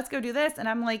together or let's go do this. And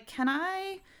I'm like, can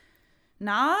I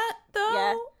not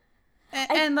though? Yeah.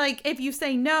 And like, if you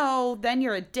say no, then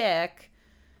you're a dick.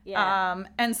 Yeah.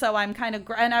 And so I'm kind of,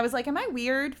 and I was like, am I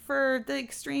weird for the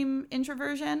extreme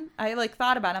introversion? I like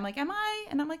thought about it. I'm like, am I?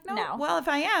 And I'm like, no. Well, if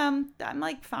I am, I'm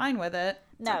like fine with it.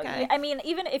 It's no, okay. I mean,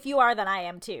 even if you are, then I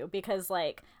am too, because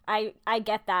like I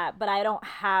get that, but I don't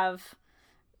have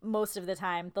most of the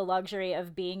time the luxury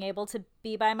of being able to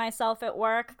be by myself at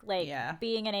work. Like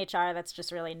being in HR, that's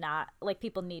just really not, like,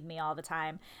 people need me all the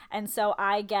time. And so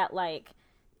I get like,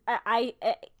 I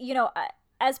you know,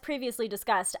 as previously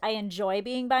discussed, I enjoy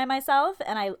being by myself,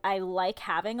 and I like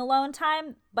having alone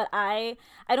time, but I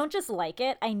don't just like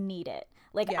it, I need it.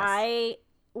 Like, I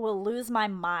will lose my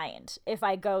mind if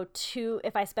I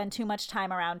spend too much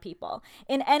time around people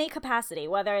in any capacity,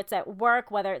 whether it's at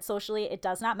work, whether it's socially, it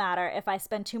does not matter. If I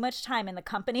spend too much time in the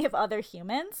company of other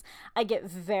humans, I get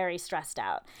very stressed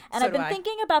out. And I've been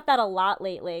thinking about that a lot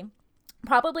lately.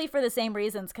 Probably for the same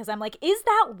reasons, because I'm like, is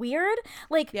that weird?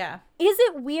 Like, is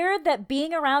it weird that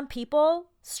being around people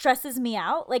stresses me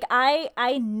out? Like,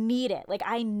 I need it. Like,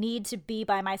 I need to be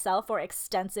by myself for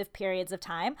extensive periods of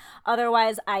time.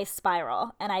 Otherwise, I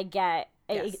spiral, and I get...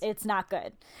 It's not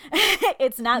good.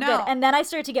 It's not good. And then I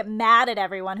start to get mad at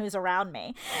everyone who's around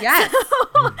me. Yes.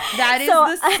 That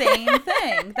is the same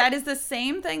thing. That is the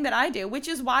same thing that I do, which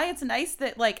is why it's nice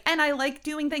that, like, and I like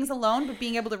doing things alone, but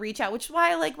being able to reach out, which is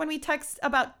why I like when we text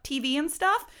about TV and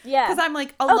stuff. Yeah. Because I'm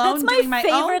like alone doing my own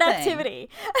thing. That's my favorite activity.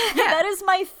 That is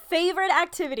my favorite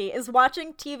activity, is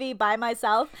watching TV by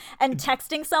myself and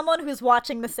texting someone who's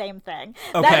watching the same thing.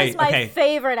 That is my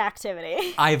favorite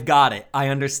activity. I've got it.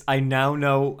 I now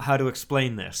know how to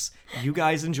explain this. You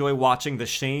guys enjoy watching the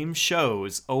same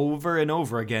shows over and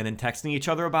over again and texting each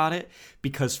other about it,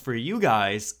 because for you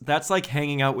guys, that's like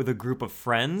hanging out with a group of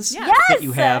friends that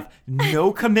you have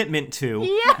no commitment to.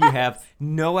 You have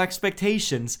no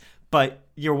expectations, but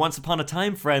your once upon a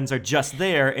time friends are just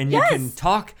there, and you can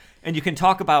talk. And you can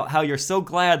talk about how you're so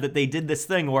glad that they did this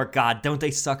thing, or God, don't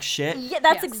they suck shit? Yeah,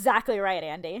 that's exactly right,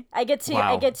 Andy. I get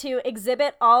to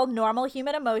exhibit all normal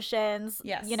human emotions.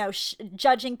 Yes. You know,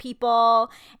 judging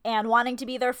people and wanting to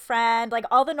be their friend, like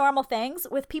all the normal things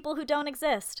with people who don't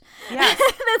exist. Yes,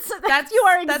 that's you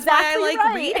are exactly why I like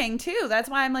right. reading too.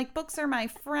 That's why I'm like, books are my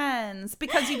friends,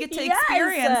 because you get to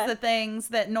experience the things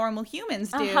that normal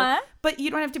humans do, but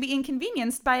you don't have to be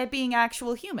inconvenienced by it being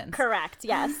actual humans. Correct.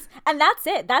 Yes, and that's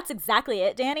it. That's exactly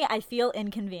it, Danny. I feel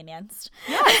inconvenienced.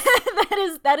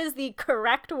 Yes. that is the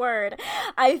correct word.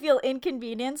 I feel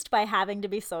inconvenienced by having to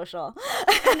be social.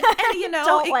 And you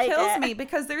know, it kills me,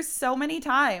 because there's so many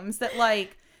times that,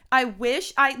 like, I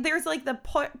wish there's like the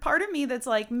part of me that's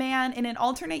like, man, in an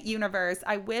alternate universe,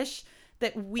 I wish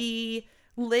that we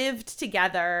lived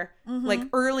together like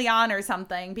early on or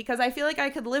something, because I feel like I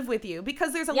could live with you,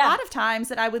 because there's a lot of times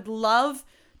that I would love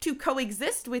to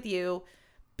coexist with you,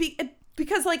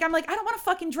 because, like, I'm like, I don't want to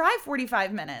fucking drive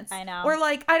 45 minutes. I know. Or,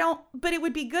 like, but it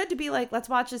would be good to be like, let's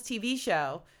watch this TV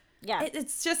show. Yeah.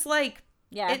 It's just, like,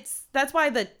 that's why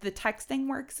the texting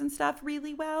works and stuff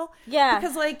really well. Yeah.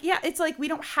 Because, like, it's like, we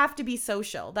don't have to be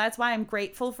social. That's why I'm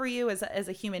grateful for you as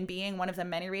a human being. One of the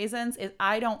many reasons is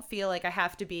I don't feel like I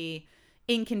have to be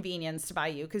inconvenienced by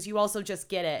you, because you also just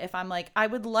get it. If I'm like, I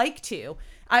would like to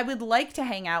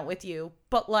hang out with you,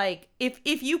 but, like, if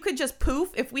you could just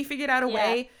poof, if we figured out a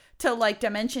way to like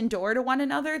dimension door to one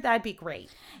another, that'd be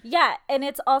great. Yeah, and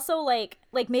it's also like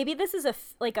maybe this is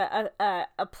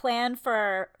a plan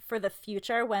for the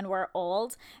future when we're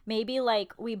old. Maybe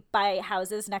like we buy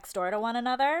houses next door to one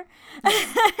another,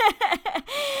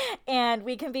 and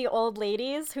we can be old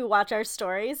ladies who watch our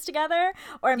stories together.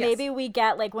 Or maybe we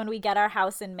get like when we get our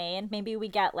house in Maine, maybe we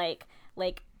get like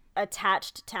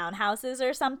attached townhouses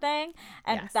or something,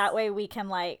 and that way we can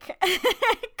like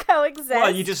coexist.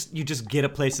 Well, you just get a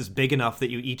place that's big enough that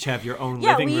you each have your own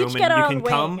living room,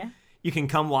 and you can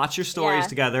come watch your stories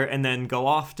together, and then go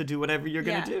off to do whatever you're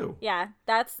gonna do. Yeah,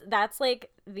 that's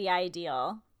like the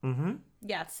ideal. Mm-hmm.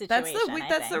 Yeah, situation,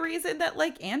 that's the reason that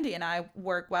like Andy and I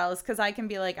work well, is because I can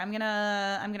be like, I'm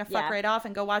gonna fuck right off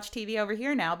and go watch TV over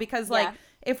here now, because like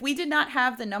if we did not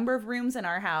have the number of rooms in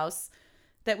our house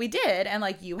that we did, and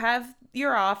like you have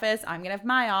your office, I'm gonna have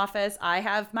my office, I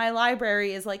have my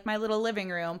library is like my little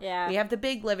living room, we have the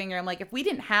big living room, like if we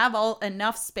didn't have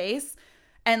enough space,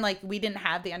 and like we didn't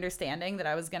have the understanding that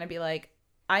I was gonna be like,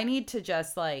 I need to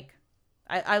just like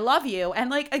I love you,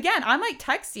 and like again I might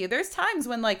text you, there's times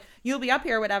when like you'll be up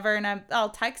here or whatever, and I'll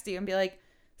text you and be like,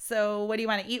 so what do you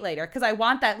want to eat later, because I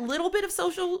want that little bit of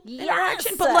social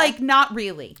interaction, but like not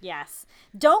really. Yes.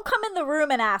 Don't come in the room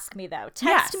and ask me, though.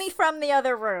 Text me from the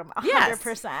other room,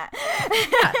 100%.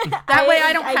 That way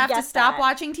I don't have to stop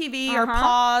watching TV or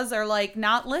pause or, like,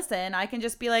 not listen. I can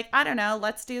just be like, I don't know,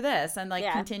 let's do this, and, like,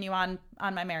 continue on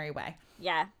my merry way.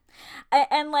 Yeah.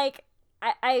 And, like,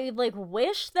 I like,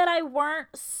 wish that I weren't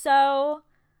so...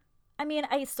 I mean,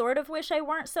 I sort of wish I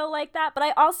weren't so like that, but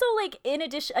I also, like, in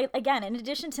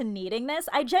addition to needing this,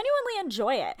 I genuinely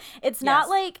enjoy it. It's not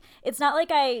like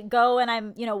I go and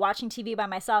I'm, watching TV by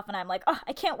myself and I'm like, oh,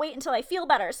 I can't wait until I feel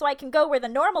better so I can go where the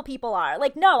normal people are.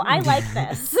 Like, no, I like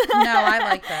this. No, I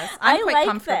like this. I'm quite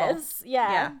comfortable. This.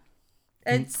 Yeah.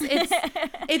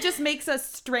 It just makes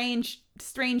us strange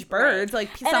birds.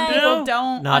 Like some people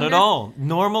don't. Not at all.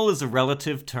 Normal is a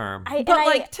relative term. I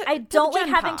don't like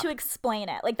having to explain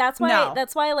it. Like that's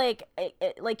why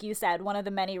like you said, one of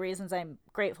the many reasons I'm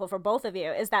grateful for both of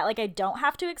you is that like I don't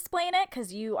have to explain it,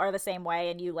 because you are the same way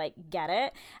and you like get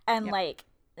it, and like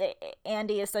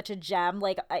Andy is such a gem.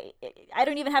 Like I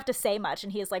don't even have to say much,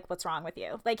 and he's like, what's wrong with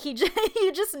you? Like you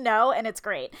just know, and it's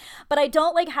great. But I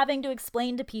don't like having to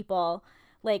explain to people,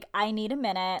 like, I need a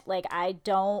minute. Like, I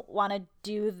don't want to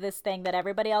do this thing that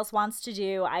everybody else wants to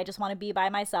do. I just want to be by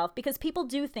myself, because people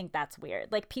do think that's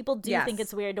weird. Like, people do think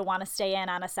it's weird to want to stay in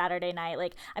on a Saturday night.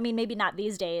 Like, I mean, maybe not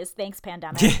these days, thanks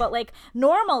pandemic, but like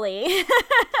normally.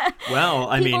 Well,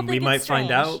 I mean, we might find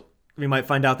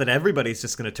out that everybody's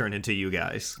just going to turn into you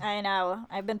guys. I know.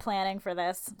 I've been planning for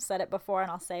this. Said it before and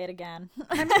I'll say it again.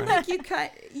 I mean, like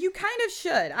you kind of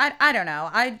should. I don't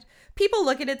know. People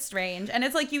look at it strange, and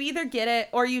it's like you either get it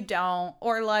or you don't,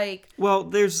 or like.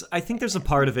 Well, I think there's a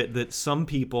part of it that some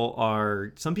people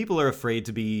are afraid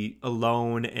to be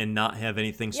alone and not have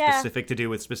anything specific to do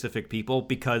with specific people,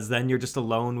 because then you're just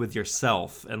alone with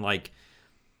yourself, and like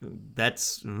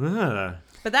that's.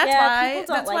 But that's why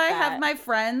I have my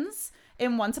friends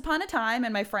in Once Upon a Time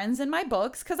and my friends in my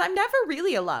books, because I'm never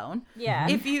really alone. Yeah.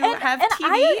 If you have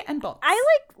TV and books. I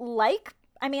like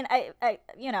I mean,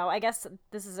 I guess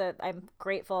I'm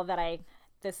grateful that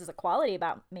this is a quality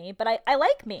about me, but I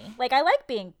like me. Like, I like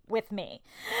being with me.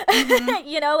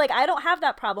 Mm-hmm. Like, I don't have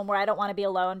that problem where I don't want to be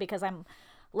alone because I'm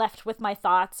left with my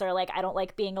thoughts, or like, I don't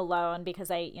like being alone because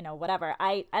whatever.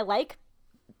 I like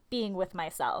being with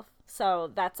myself.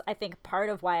 So that's, I think, part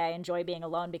of why I enjoy being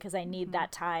alone, because I need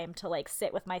that time to like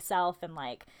sit with myself and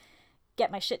like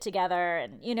get my shit together,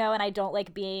 and and I don't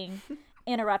like being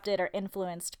interrupted or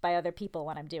influenced by other people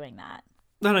when I'm doing that.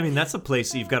 No, I mean, that's a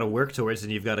place you've got to work towards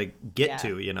and you've got to get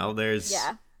to, there's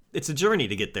it's a journey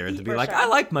to get there, to be like, I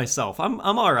like myself. I'm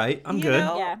all right. I'm good.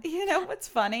 You know what's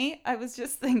funny? I was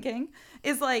just thinking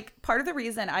is like part of the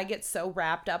reason I get so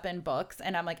wrapped up in books,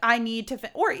 and I'm like, I need to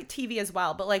or TV as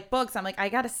well, but like books, I'm like, I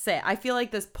got to sit. I feel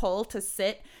like this pull to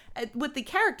sit with the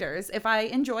characters. If I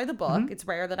enjoy the book, it's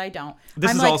rare that I don't.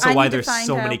 This is also why there's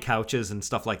so many couches and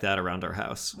stuff like that around our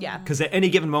house. Yeah. Because at any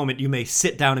given moment, you may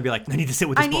sit down and be like, I need to sit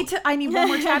with this book. I need one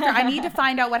more chapter. I need to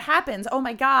find out what happens. Oh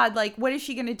my God. Like, what is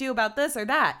she going to do about this or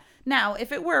that? Now,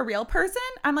 if it were a real person,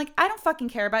 I'm like, I don't fucking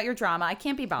care about your drama. I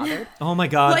can't be bothered. Oh my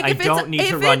God. Like, I don't need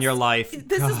to run your life.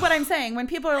 This is what I'm saying. When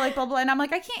people are like, blah, blah, and I'm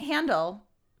like, I can't handle.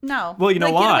 No. Well, you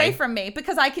know why? Get away from me,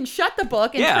 because I can shut the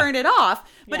book and turn it off.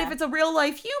 But if it's a real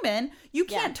life human, you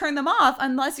can't turn them off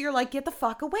unless you're like, get the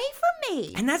fuck away from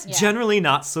me. And that's generally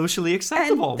not socially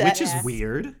acceptable, which is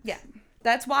weird. Yeah.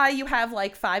 That's why you have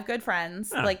like 5 good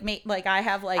friends. Oh. Like I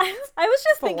have like I was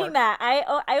just 4 thinking that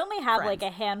I only have friends. like a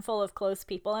handful of close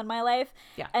people in my life.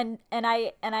 Yeah. And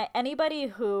I anybody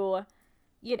who,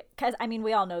 because I mean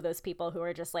we all know those people who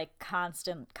are just like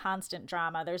constant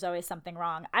drama. There's always something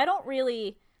wrong. I don't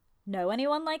really know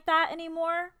anyone like that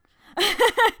anymore.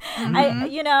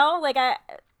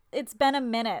 It's been a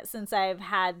minute since I've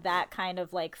had that kind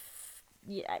of like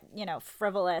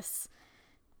frivolous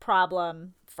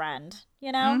problem friend,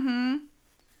 Yep.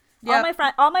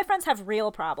 all my friends have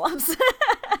real problems.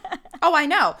 Oh, I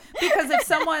know. Because if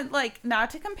someone, like,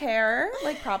 not to compare,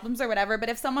 like, problems or whatever, but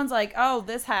if someone's like, oh,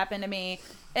 this happened to me,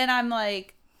 and I'm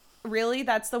like, really?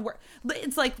 That's the worst.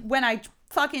 It's like when I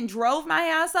fucking drove my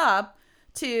ass up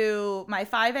to my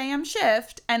 5 a.m.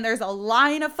 shift, and there's a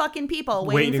line of fucking people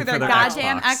waiting for their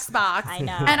goddamn Xbox. I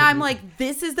know. And I'm like,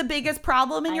 this is the biggest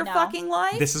problem in your know. fucking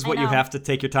life? This is what you have to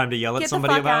take your time to yell at Get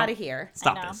somebody the fuck about? out of here.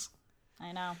 Stop I know. this.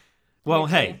 I know. Well, I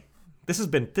hey, agree. this has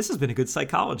been a good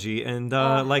psychology and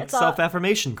it's all-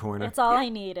 self-affirmation corner. It's all I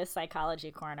need is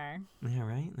psychology corner. Yeah,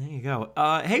 right. There you go.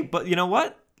 Hey, but you know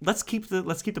what? Let's keep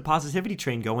the positivity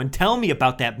train going. Tell me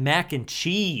about that mac and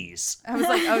cheese. I was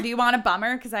like, oh, do you want a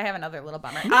bummer? Because I have another little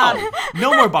bummer.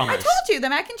 No more bummers. I told you the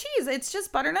mac and cheese. It's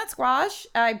just butternut squash.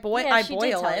 I boil She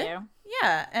did tell it. you.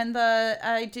 Yeah, and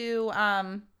I do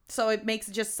so it makes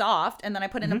it just soft, and then I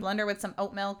put it in a blender with some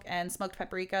oat milk and smoked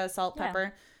paprika, salt, Yeah.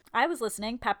 pepper. I was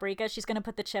listening. Paprika. She's gonna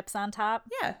put the chips on top.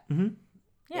 Yeah.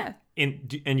 Yeah.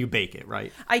 And you bake it,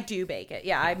 right? I do bake it.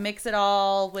 Yeah, I mix it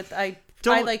all with I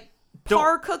like don't-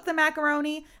 par cook the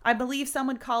macaroni. I believe some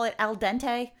would call it al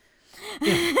dente.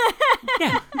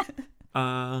 Yeah.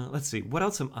 Let's see. What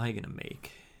else am I gonna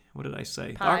make? What did I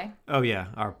say? Pie.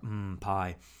 Our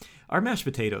pie. Our mashed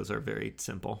potatoes are very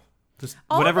simple. Just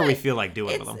All whatever of we it- feel like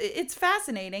doing with them. It's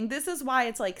fascinating. This is why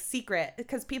it's like secret,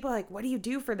 because people are like, "What do you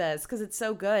do for this?" Because it's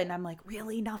so good, and I'm like,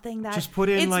 "Really, nothing that." Just put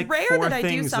in, It's like, rare 4 that I do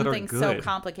things that are something so good.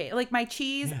 complicated. Like my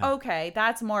cheese, Yeah. okay,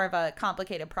 that's more of a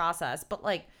complicated process. But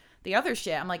like the other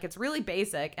shit, I'm like, it's really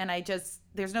basic, and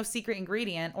there's no secret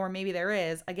ingredient, or maybe there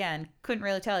is. Again, couldn't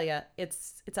really tell you.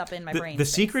 It's up in my brain. The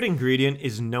space. secret ingredient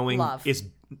is knowing Love. is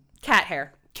cat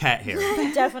hair. cat hair.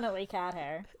 Definitely cat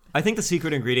hair. I think the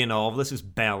secret ingredient in all of this is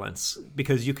balance,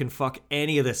 because you can fuck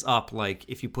any of this up, like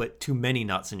if you put too many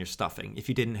nuts in your stuffing, if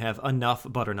you didn't have enough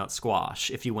butternut squash,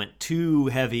 if you went too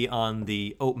heavy on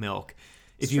the oat milk.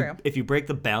 True. If you break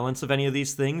the balance of any of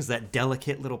these things, that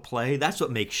delicate little play, that's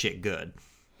what makes shit good.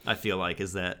 I feel like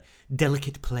is that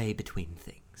delicate play between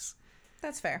things.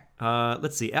 That's fair.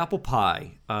 Let's see, apple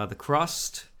pie. The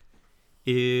crust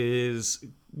is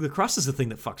the thing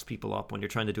that fucks people up when you're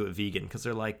trying to do it vegan, because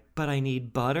they're like, but I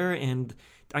need butter, and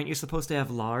aren't you supposed to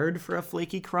have lard for a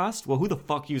flaky crust? Well, who the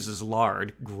fuck uses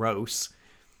lard? Gross.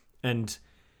 And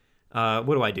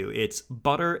what do? It's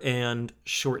butter and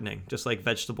shortening, just like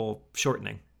vegetable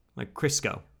shortening, like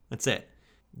Crisco. That's it.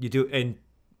 You do, and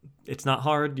it's not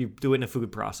hard. You do it in a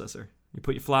food processor. You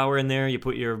put your flour in there, you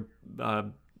put your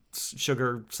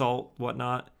sugar, salt,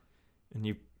 whatnot, and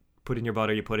you put in your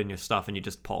butter, you put in your stuff, and you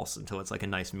just pulse until it's like a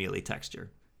nice mealy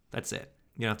texture. That's it.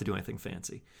 You don't have to do anything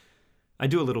fancy. I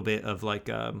do a little bit of like,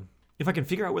 if I can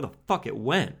figure out where the fuck it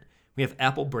went. We have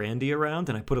apple brandy around,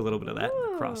 and I put a little bit of that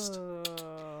in the crust.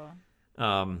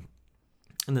 And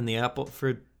then the apple,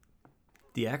 for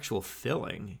the actual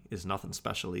filling, is nothing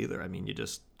special either. I mean, you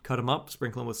just cut them up,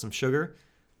 sprinkle them with some sugar,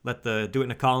 do it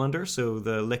in a colander so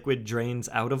the liquid drains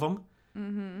out of them.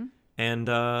 Mm-hmm. And,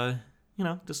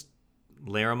 just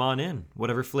layer them on in,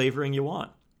 whatever flavoring you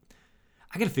want.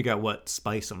 I got to figure out what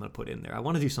spice I'm going to put in there. I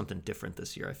want to do something different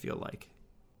this year, I feel like.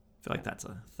 That's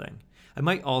a thing. I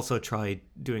might also try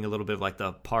doing a little bit of like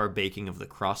the par baking of the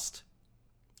crust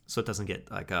so it doesn't get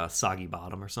like a soggy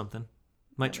bottom or something.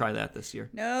 Might try that this year.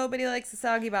 Nobody likes a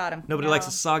soggy bottom. Nobody likes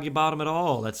a soggy bottom at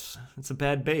all. That's a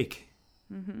bad bake.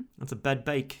 Mm-hmm. That's a bad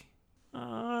bake.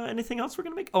 Anything else we're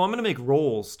going to make? Oh, I'm going to make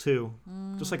rolls too.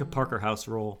 Just like a Parker House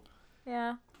roll.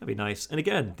 Yeah. That'd be nice. And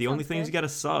again, the only things you got to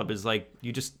sub is like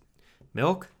you just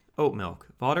milk, oat milk,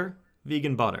 butter,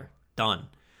 vegan butter. Done.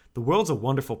 The world's a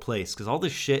wonderful place because all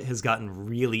this shit has gotten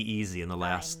really easy in the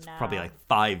last probably like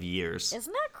 5 years.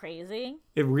 Isn't that crazy?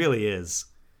 It really is.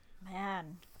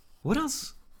 Man. What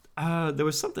else? There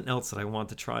was something else that I want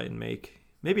to try and make.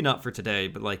 Maybe not for today,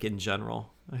 but like in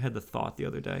general. I had the thought the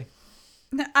other day.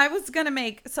 I was going to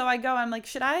make, so I'm like,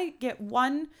 should I get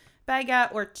 1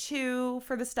 baguette or 2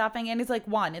 for the stuffing? And it's like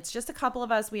 1. It's just a couple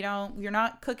of us. You're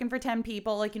not cooking for 10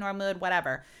 people like you normally would,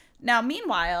 whatever. Now,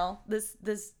 meanwhile, this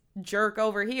jerk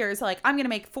over here is like, I'm going to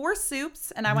make 4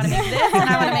 soups and I want to make this and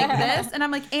I want to make this. And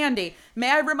I'm like, Andy,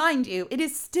 may I remind you, it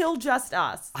is still just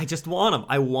us. I just want them.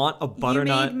 I want a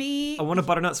butternut. me. I want a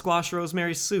butternut squash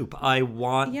rosemary soup. I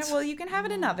want. Yeah, well, you can have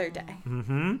it another day.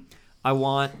 I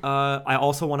want. I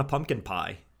also want a pumpkin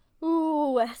pie.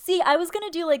 Ooh, see, I was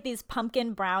gonna do like these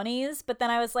pumpkin brownies, but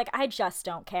then I was like, I just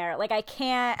don't care. Like, I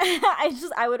can't.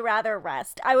 I would rather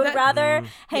rest. I would rather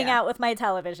hang out with my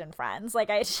television friends. Like,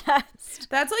 I just.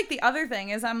 That's like the other thing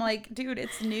is I'm like, dude,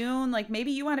 it's noon. Like, maybe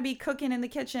you want to be cooking in the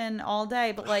kitchen all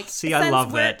day, but like. See, I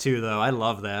love that too, though. I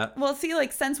love that. Well, see,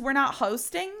 like, since we're not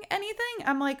hosting anything,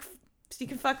 I'm like, you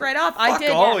can fuck right off. Fuck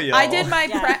all y'all. I did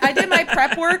my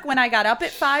prep work when I got up at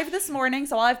 5 this morning.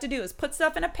 So all I have to do is put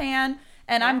stuff in a pan.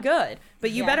 And I'm good.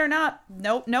 But you better not,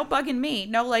 no bugging me.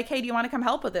 No, like, hey, do you want to come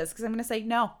help with this? Because I'm going to say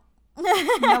no. No,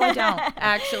 I don't,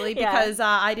 actually, because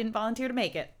I didn't volunteer to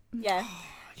make it. Yeah.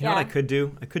 You know what I could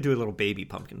do? I could do a little baby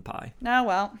pumpkin pie. No,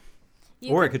 well.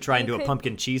 I could try and do a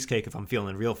pumpkin cheesecake if I'm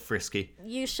feeling real frisky.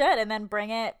 You should, and then bring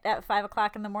it at 5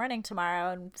 o'clock in the morning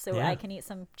tomorrow, and so I can eat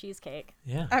some cheesecake.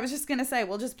 Yeah. I was just going to say,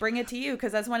 we'll just bring it to you,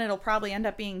 because that's when it'll probably end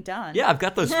up being done. Yeah, I've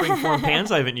got those springform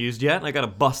pans I haven't used yet, and I got to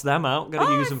bust them out. Got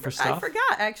to use them for stuff. I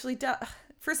forgot, actually.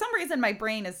 For some reason, my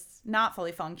brain is not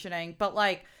fully functioning, but,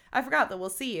 like, I forgot that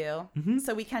we'll see you,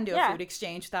 so we can do a food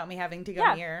exchange without me having to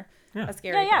go near a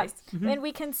scary place. And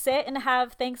we can sit and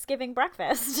have Thanksgiving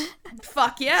breakfast.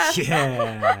 Fuck yeah.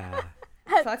 Yeah.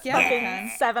 Fuck yeah.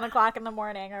 7 o'clock in the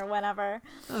morning or whenever.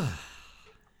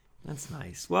 That's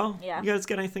nice. Well, you guys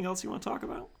got anything else you want to talk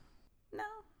about? No.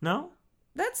 No?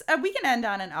 That's we can end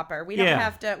on an upper. We don't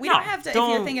have to. We don't have to. If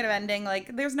you're thinking of ending,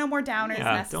 like, there's no more downers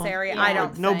necessary. I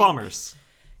don't. No think. bummers.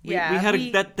 We Yeah,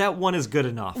 had that one is good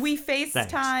enough. We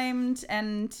FaceTimed,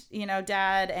 and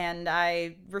Dad and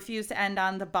I refused to end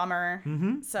on the bummer.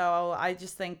 So I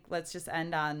just think let's just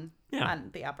end on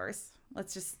the uppers.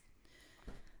 Let's just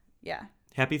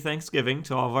Happy Thanksgiving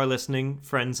to all of our listening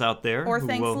friends out there. Or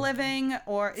Thanksgiving,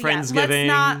 or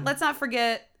Friendsgiving. Let's not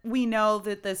forget. We know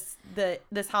that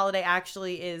this holiday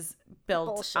actually is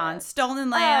built on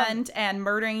stolen land and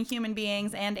murdering human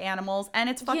beings and animals, and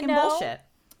it's fucking bullshit.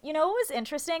 You know what was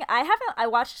interesting? I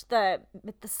watched the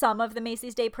some of the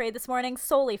Macy's Day Parade this morning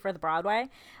solely for the Broadway.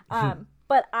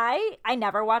 But I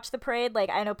never watched the parade.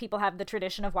 Like, I know people have the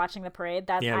tradition of watching the parade.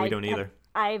 We don't either.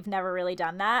 I've never really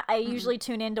done that. I usually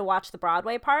tune in to watch the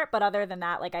Broadway part, but other than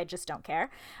that, like, I just don't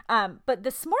care. But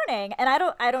this morning, and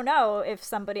I don't know if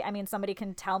somebody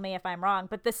can tell me if I'm wrong,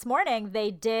 but this morning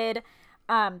they did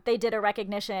a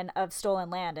recognition of stolen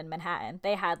land in Manhattan.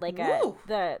 They had like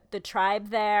the tribe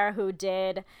there who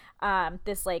did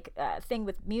this like thing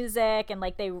with music, and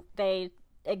like they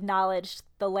acknowledged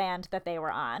the land that they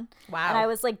were on. Wow. And I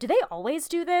was like, do they always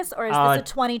do this, or is this a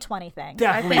 2020 thing?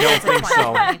 Definitely don't think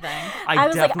so. I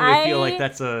definitely feel like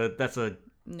that's a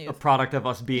product of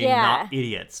us being not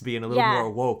idiots, being a little more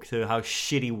woke to how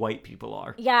shitty white people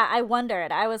are. Yeah, I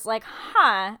wondered. I was like,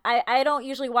 I don't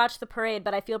usually watch the parade,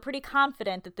 but I feel pretty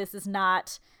confident that this is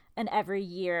not an every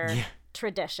year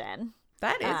tradition.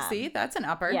 That is, that's an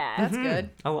upper. Yeah. That's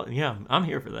good. I'm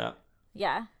here for that.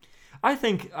 Yeah. I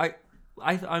think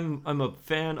I'm a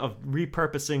fan of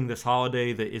repurposing this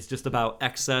holiday that is just about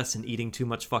excess and eating too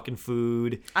much fucking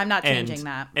food. I'm not changing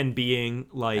that. And being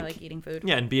like... I like eating food.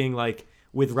 Yeah, and being like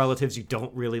with relatives you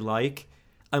don't really like.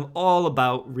 I'm all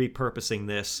about repurposing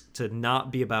this to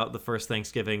not be about the first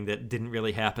Thanksgiving that didn't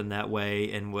really happen that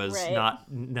way and was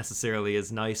not necessarily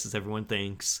as nice as everyone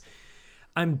thinks.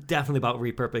 I'm definitely about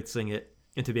repurposing it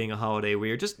into being a holiday where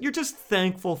you're just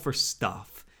thankful for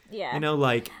stuff. Yeah. You know,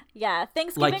 like... Yeah,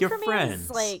 Thanksgiving like your for me friends. is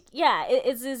like, it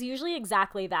is usually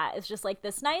exactly that. It's just like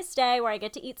this nice day where I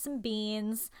get to eat some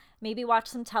beans, maybe watch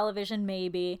some television,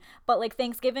 maybe. But like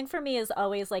Thanksgiving for me is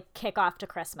always like kickoff to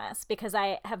Christmas, because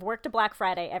I have worked a Black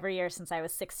Friday every year since I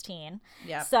was 16.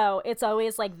 Yeah. So it's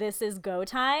always like, this is go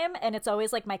time, and it's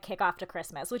always like my kickoff to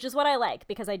Christmas, which is what I like,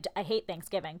 because I hate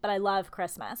Thanksgiving, but I love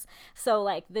Christmas. So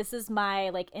like this is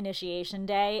my like initiation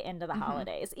day into the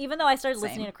holidays. Even though I started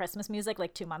listening to Christmas music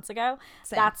like 2 months ago,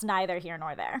 that's neither here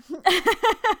nor there.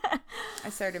 I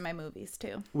started my movies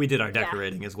too. We did our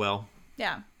decorating as well.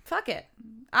 Yeah. Fuck it.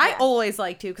 I always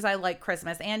like to, because I like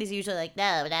Christmas. Andy's usually like,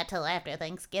 no, not till after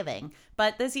Thanksgiving.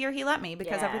 But this year he let me,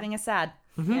 because everything is sad.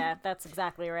 Yeah, that's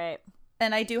exactly right.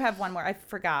 And I do have one more. I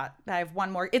forgot. I have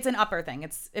one more. It's an upper thing.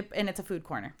 And it's a food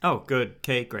corner. Oh, good.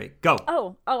 Okay, great. Go.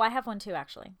 Oh, I have one too,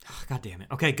 actually. God damn it.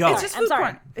 Okay, go. It's just food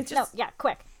corner. It's just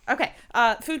quick. Okay.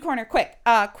 Food corner, quick.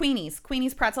 Queenie's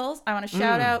pretzels. I want to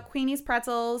shout out Queenie's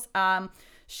pretzels.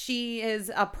 She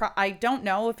is I don't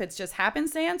know if it's just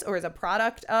happenstance or is a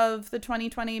product of the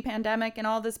 2020 pandemic and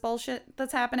all this bullshit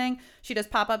that's happening. She does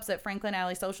pop-ups at Franklin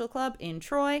Alley Social Club in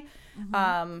Troy.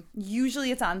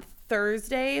 Usually it's on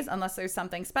Thursdays unless there's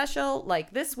something special.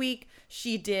 Like this week,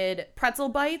 she did pretzel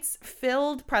bites,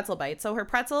 filled pretzel bites. So her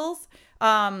pretzels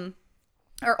are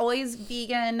always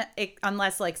vegan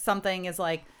unless like something is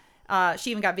like,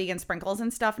 she even got vegan sprinkles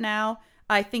and stuff now.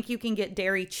 I think you can get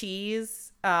dairy cheese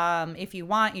if you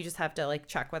want. You just have to like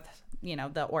check with,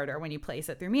 the order when you place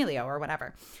it through Melio or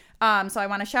whatever. So I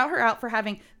want to shout her out for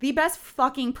having the best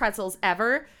fucking pretzels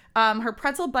ever. Her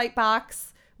pretzel bite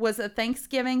box was a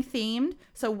Thanksgiving themed.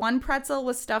 So one pretzel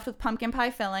was stuffed with pumpkin pie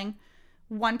filling.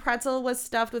 One pretzel was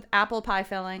stuffed with apple pie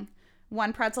filling.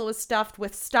 One pretzel was stuffed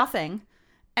with stuffing.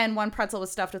 And one pretzel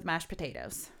was stuffed with mashed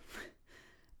potatoes.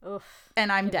 Oof.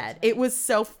 And I'm dead. It was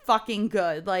so fucking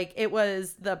good. Like it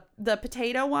was the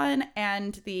potato one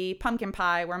and the pumpkin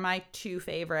pie were my two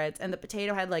favorites. And the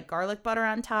potato had like garlic butter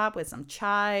on top with some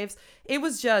chives. It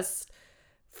was just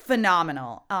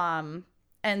phenomenal.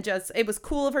 And just, it was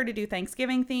cool of her to do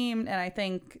Thanksgiving themed. And I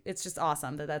think it's just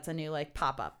awesome that that's a new like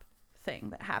pop-up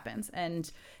thing that happens.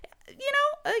 And,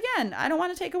 again, I don't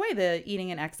want to take away the eating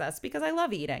in excess because I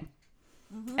love eating.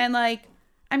 And like,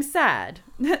 I'm sad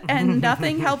and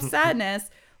nothing helps sadness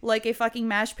like a fucking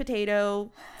mashed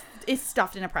potato is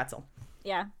stuffed in a pretzel.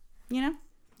 Yeah. Yeah.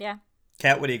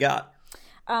 Kat, what do you got?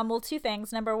 Well, two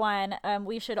things. Number one,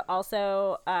 we should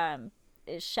also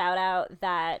shout out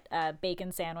that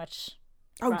bacon sandwich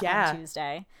on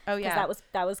Tuesday. Oh yeah.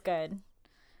 That was good.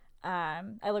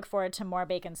 I look forward to more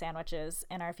bacon sandwiches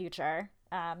in our future.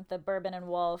 The Bourbon and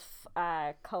Wolf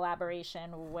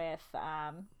collaboration with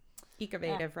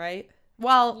Ecovative, right?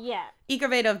 Well, yeah.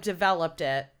 Ecovative developed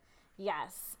it.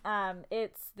 Yes.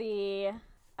 It's the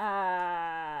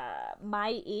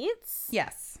My Eats.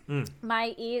 Yes.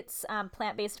 My Eats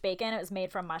plant-based bacon. It was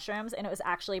made from mushrooms, and it was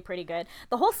actually pretty good.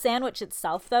 The whole sandwich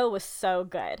itself, though, was so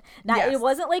good. Now, It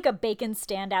wasn't like a bacon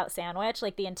standout sandwich.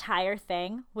 Like, the entire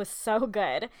thing was so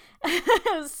good.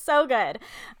 It was so good.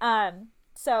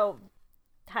 So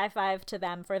high five to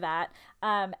them for that.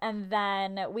 And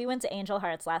then we went to Angel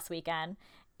Hearts last weekend,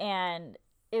 and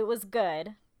it was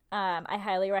good. I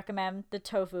highly recommend the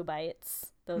tofu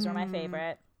bites. Those were my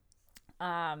favorite.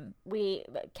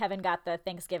 Kevin got the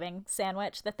Thanksgiving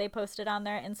sandwich that they posted on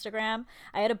their Instagram.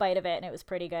 I had a bite of it and it was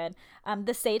pretty good.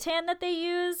 The seitan that they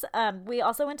use, we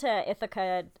also went to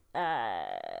Ithaca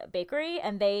Bakery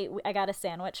and I got a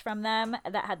sandwich from them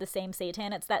that had the same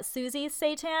seitan. It's that Susie's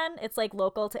seitan. It's like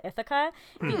local to Ithaca.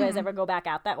 If you guys ever go back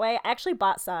out that way, I actually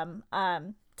bought some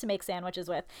to make sandwiches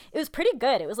with. It was pretty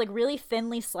good. It was like really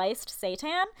thinly sliced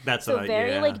seitan. That's so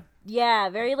very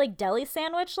very like deli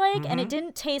sandwich like, and it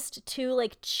didn't taste too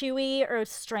like chewy or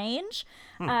strange.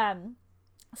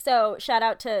 So shout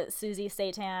out to Susie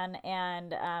Seitan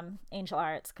and Angel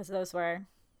Arts because those were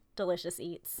delicious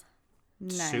eats.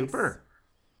 Nice. Super.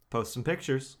 Post some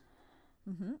pictures.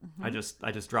 I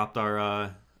just dropped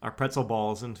our pretzel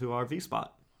balls into our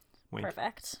V-spot. Wink.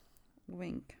 Perfect.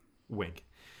 Wink.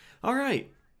 All right.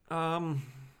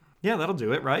 Yeah, that'll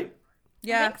do it, right?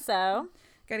 Yeah. I think so.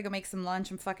 Gotta go make some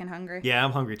lunch. I'm fucking hungry. Yeah,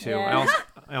 I'm hungry too. Yeah.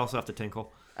 I also have to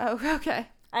tinkle. Oh, okay.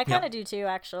 I kind of do too,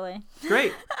 actually.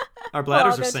 Great. Our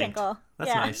bladders I'll are go synced. tinkle. That's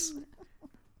Yeah.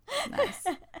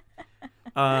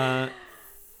 Nice.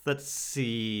 Let's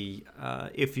see.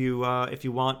 If you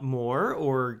want more,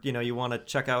 or you want to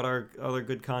check out our other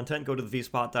good content, go to the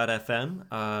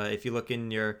vspot.fm. If you look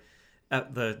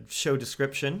at the show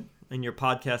description in your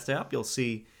podcast app, you'll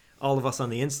see all of us on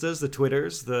the Instas, the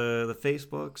Twitters, the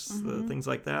Facebooks, the things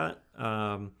like that.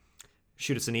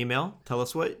 Shoot us an email. Tell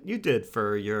us what you did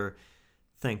for your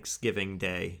Thanksgiving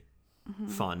Day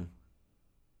fun.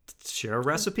 Share a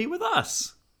recipe with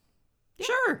us. Yeah.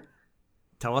 Sure.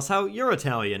 Tell us how you're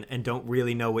Italian and don't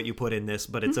really know what you put in this,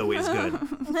 but it's always good.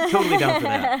 Totally down for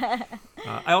that.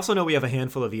 I also know we have a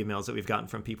handful of emails that we've gotten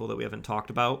from people that we haven't talked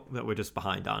about that we're just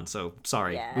behind on. So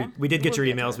sorry. Yeah. We did get your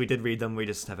emails. We did read them. We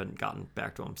just haven't gotten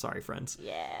back to them. Sorry, friends.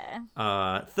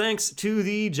 Yeah. Thanks to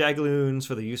the Jagaloons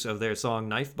for the use of their song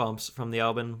Knife Bumps from the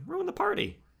album Ruin the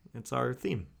Party. It's our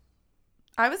theme.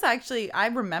 I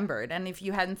remembered, and if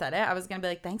you hadn't said it, I was going to be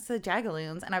like, thanks to the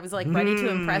Jagaloons. And I was like ready to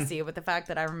impress you with the fact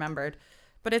that I remembered.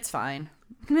 But it's fine.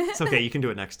 It's okay. You can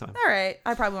do it next time. All right.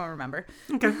 I probably won't remember.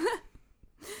 Okay.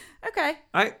 Okay.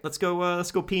 All right. Let's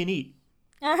go pee and eat.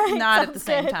 All right, Not at the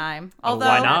same good. time. Oh, Although,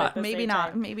 why not? Maybe Same not.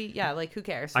 time. Maybe, yeah, like, who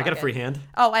cares? I got a Fuck free it. hand.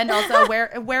 Oh, and also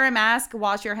wear a mask,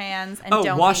 wash your hands, and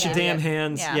don't wash be your an damn idiot.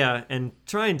 hands. Yeah, and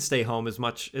try and stay home as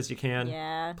much as you can.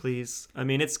 Yeah. Please. I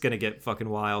mean, it's going to get fucking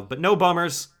wild, but no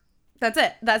bummers. That's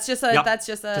it. That's just a Yep. that's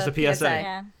just a, Just a PSA.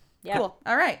 Yeah. Yep. Cool.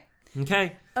 All right.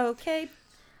 Okay. Okay.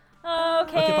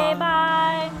 Okay, bye.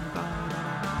 bye. Bye.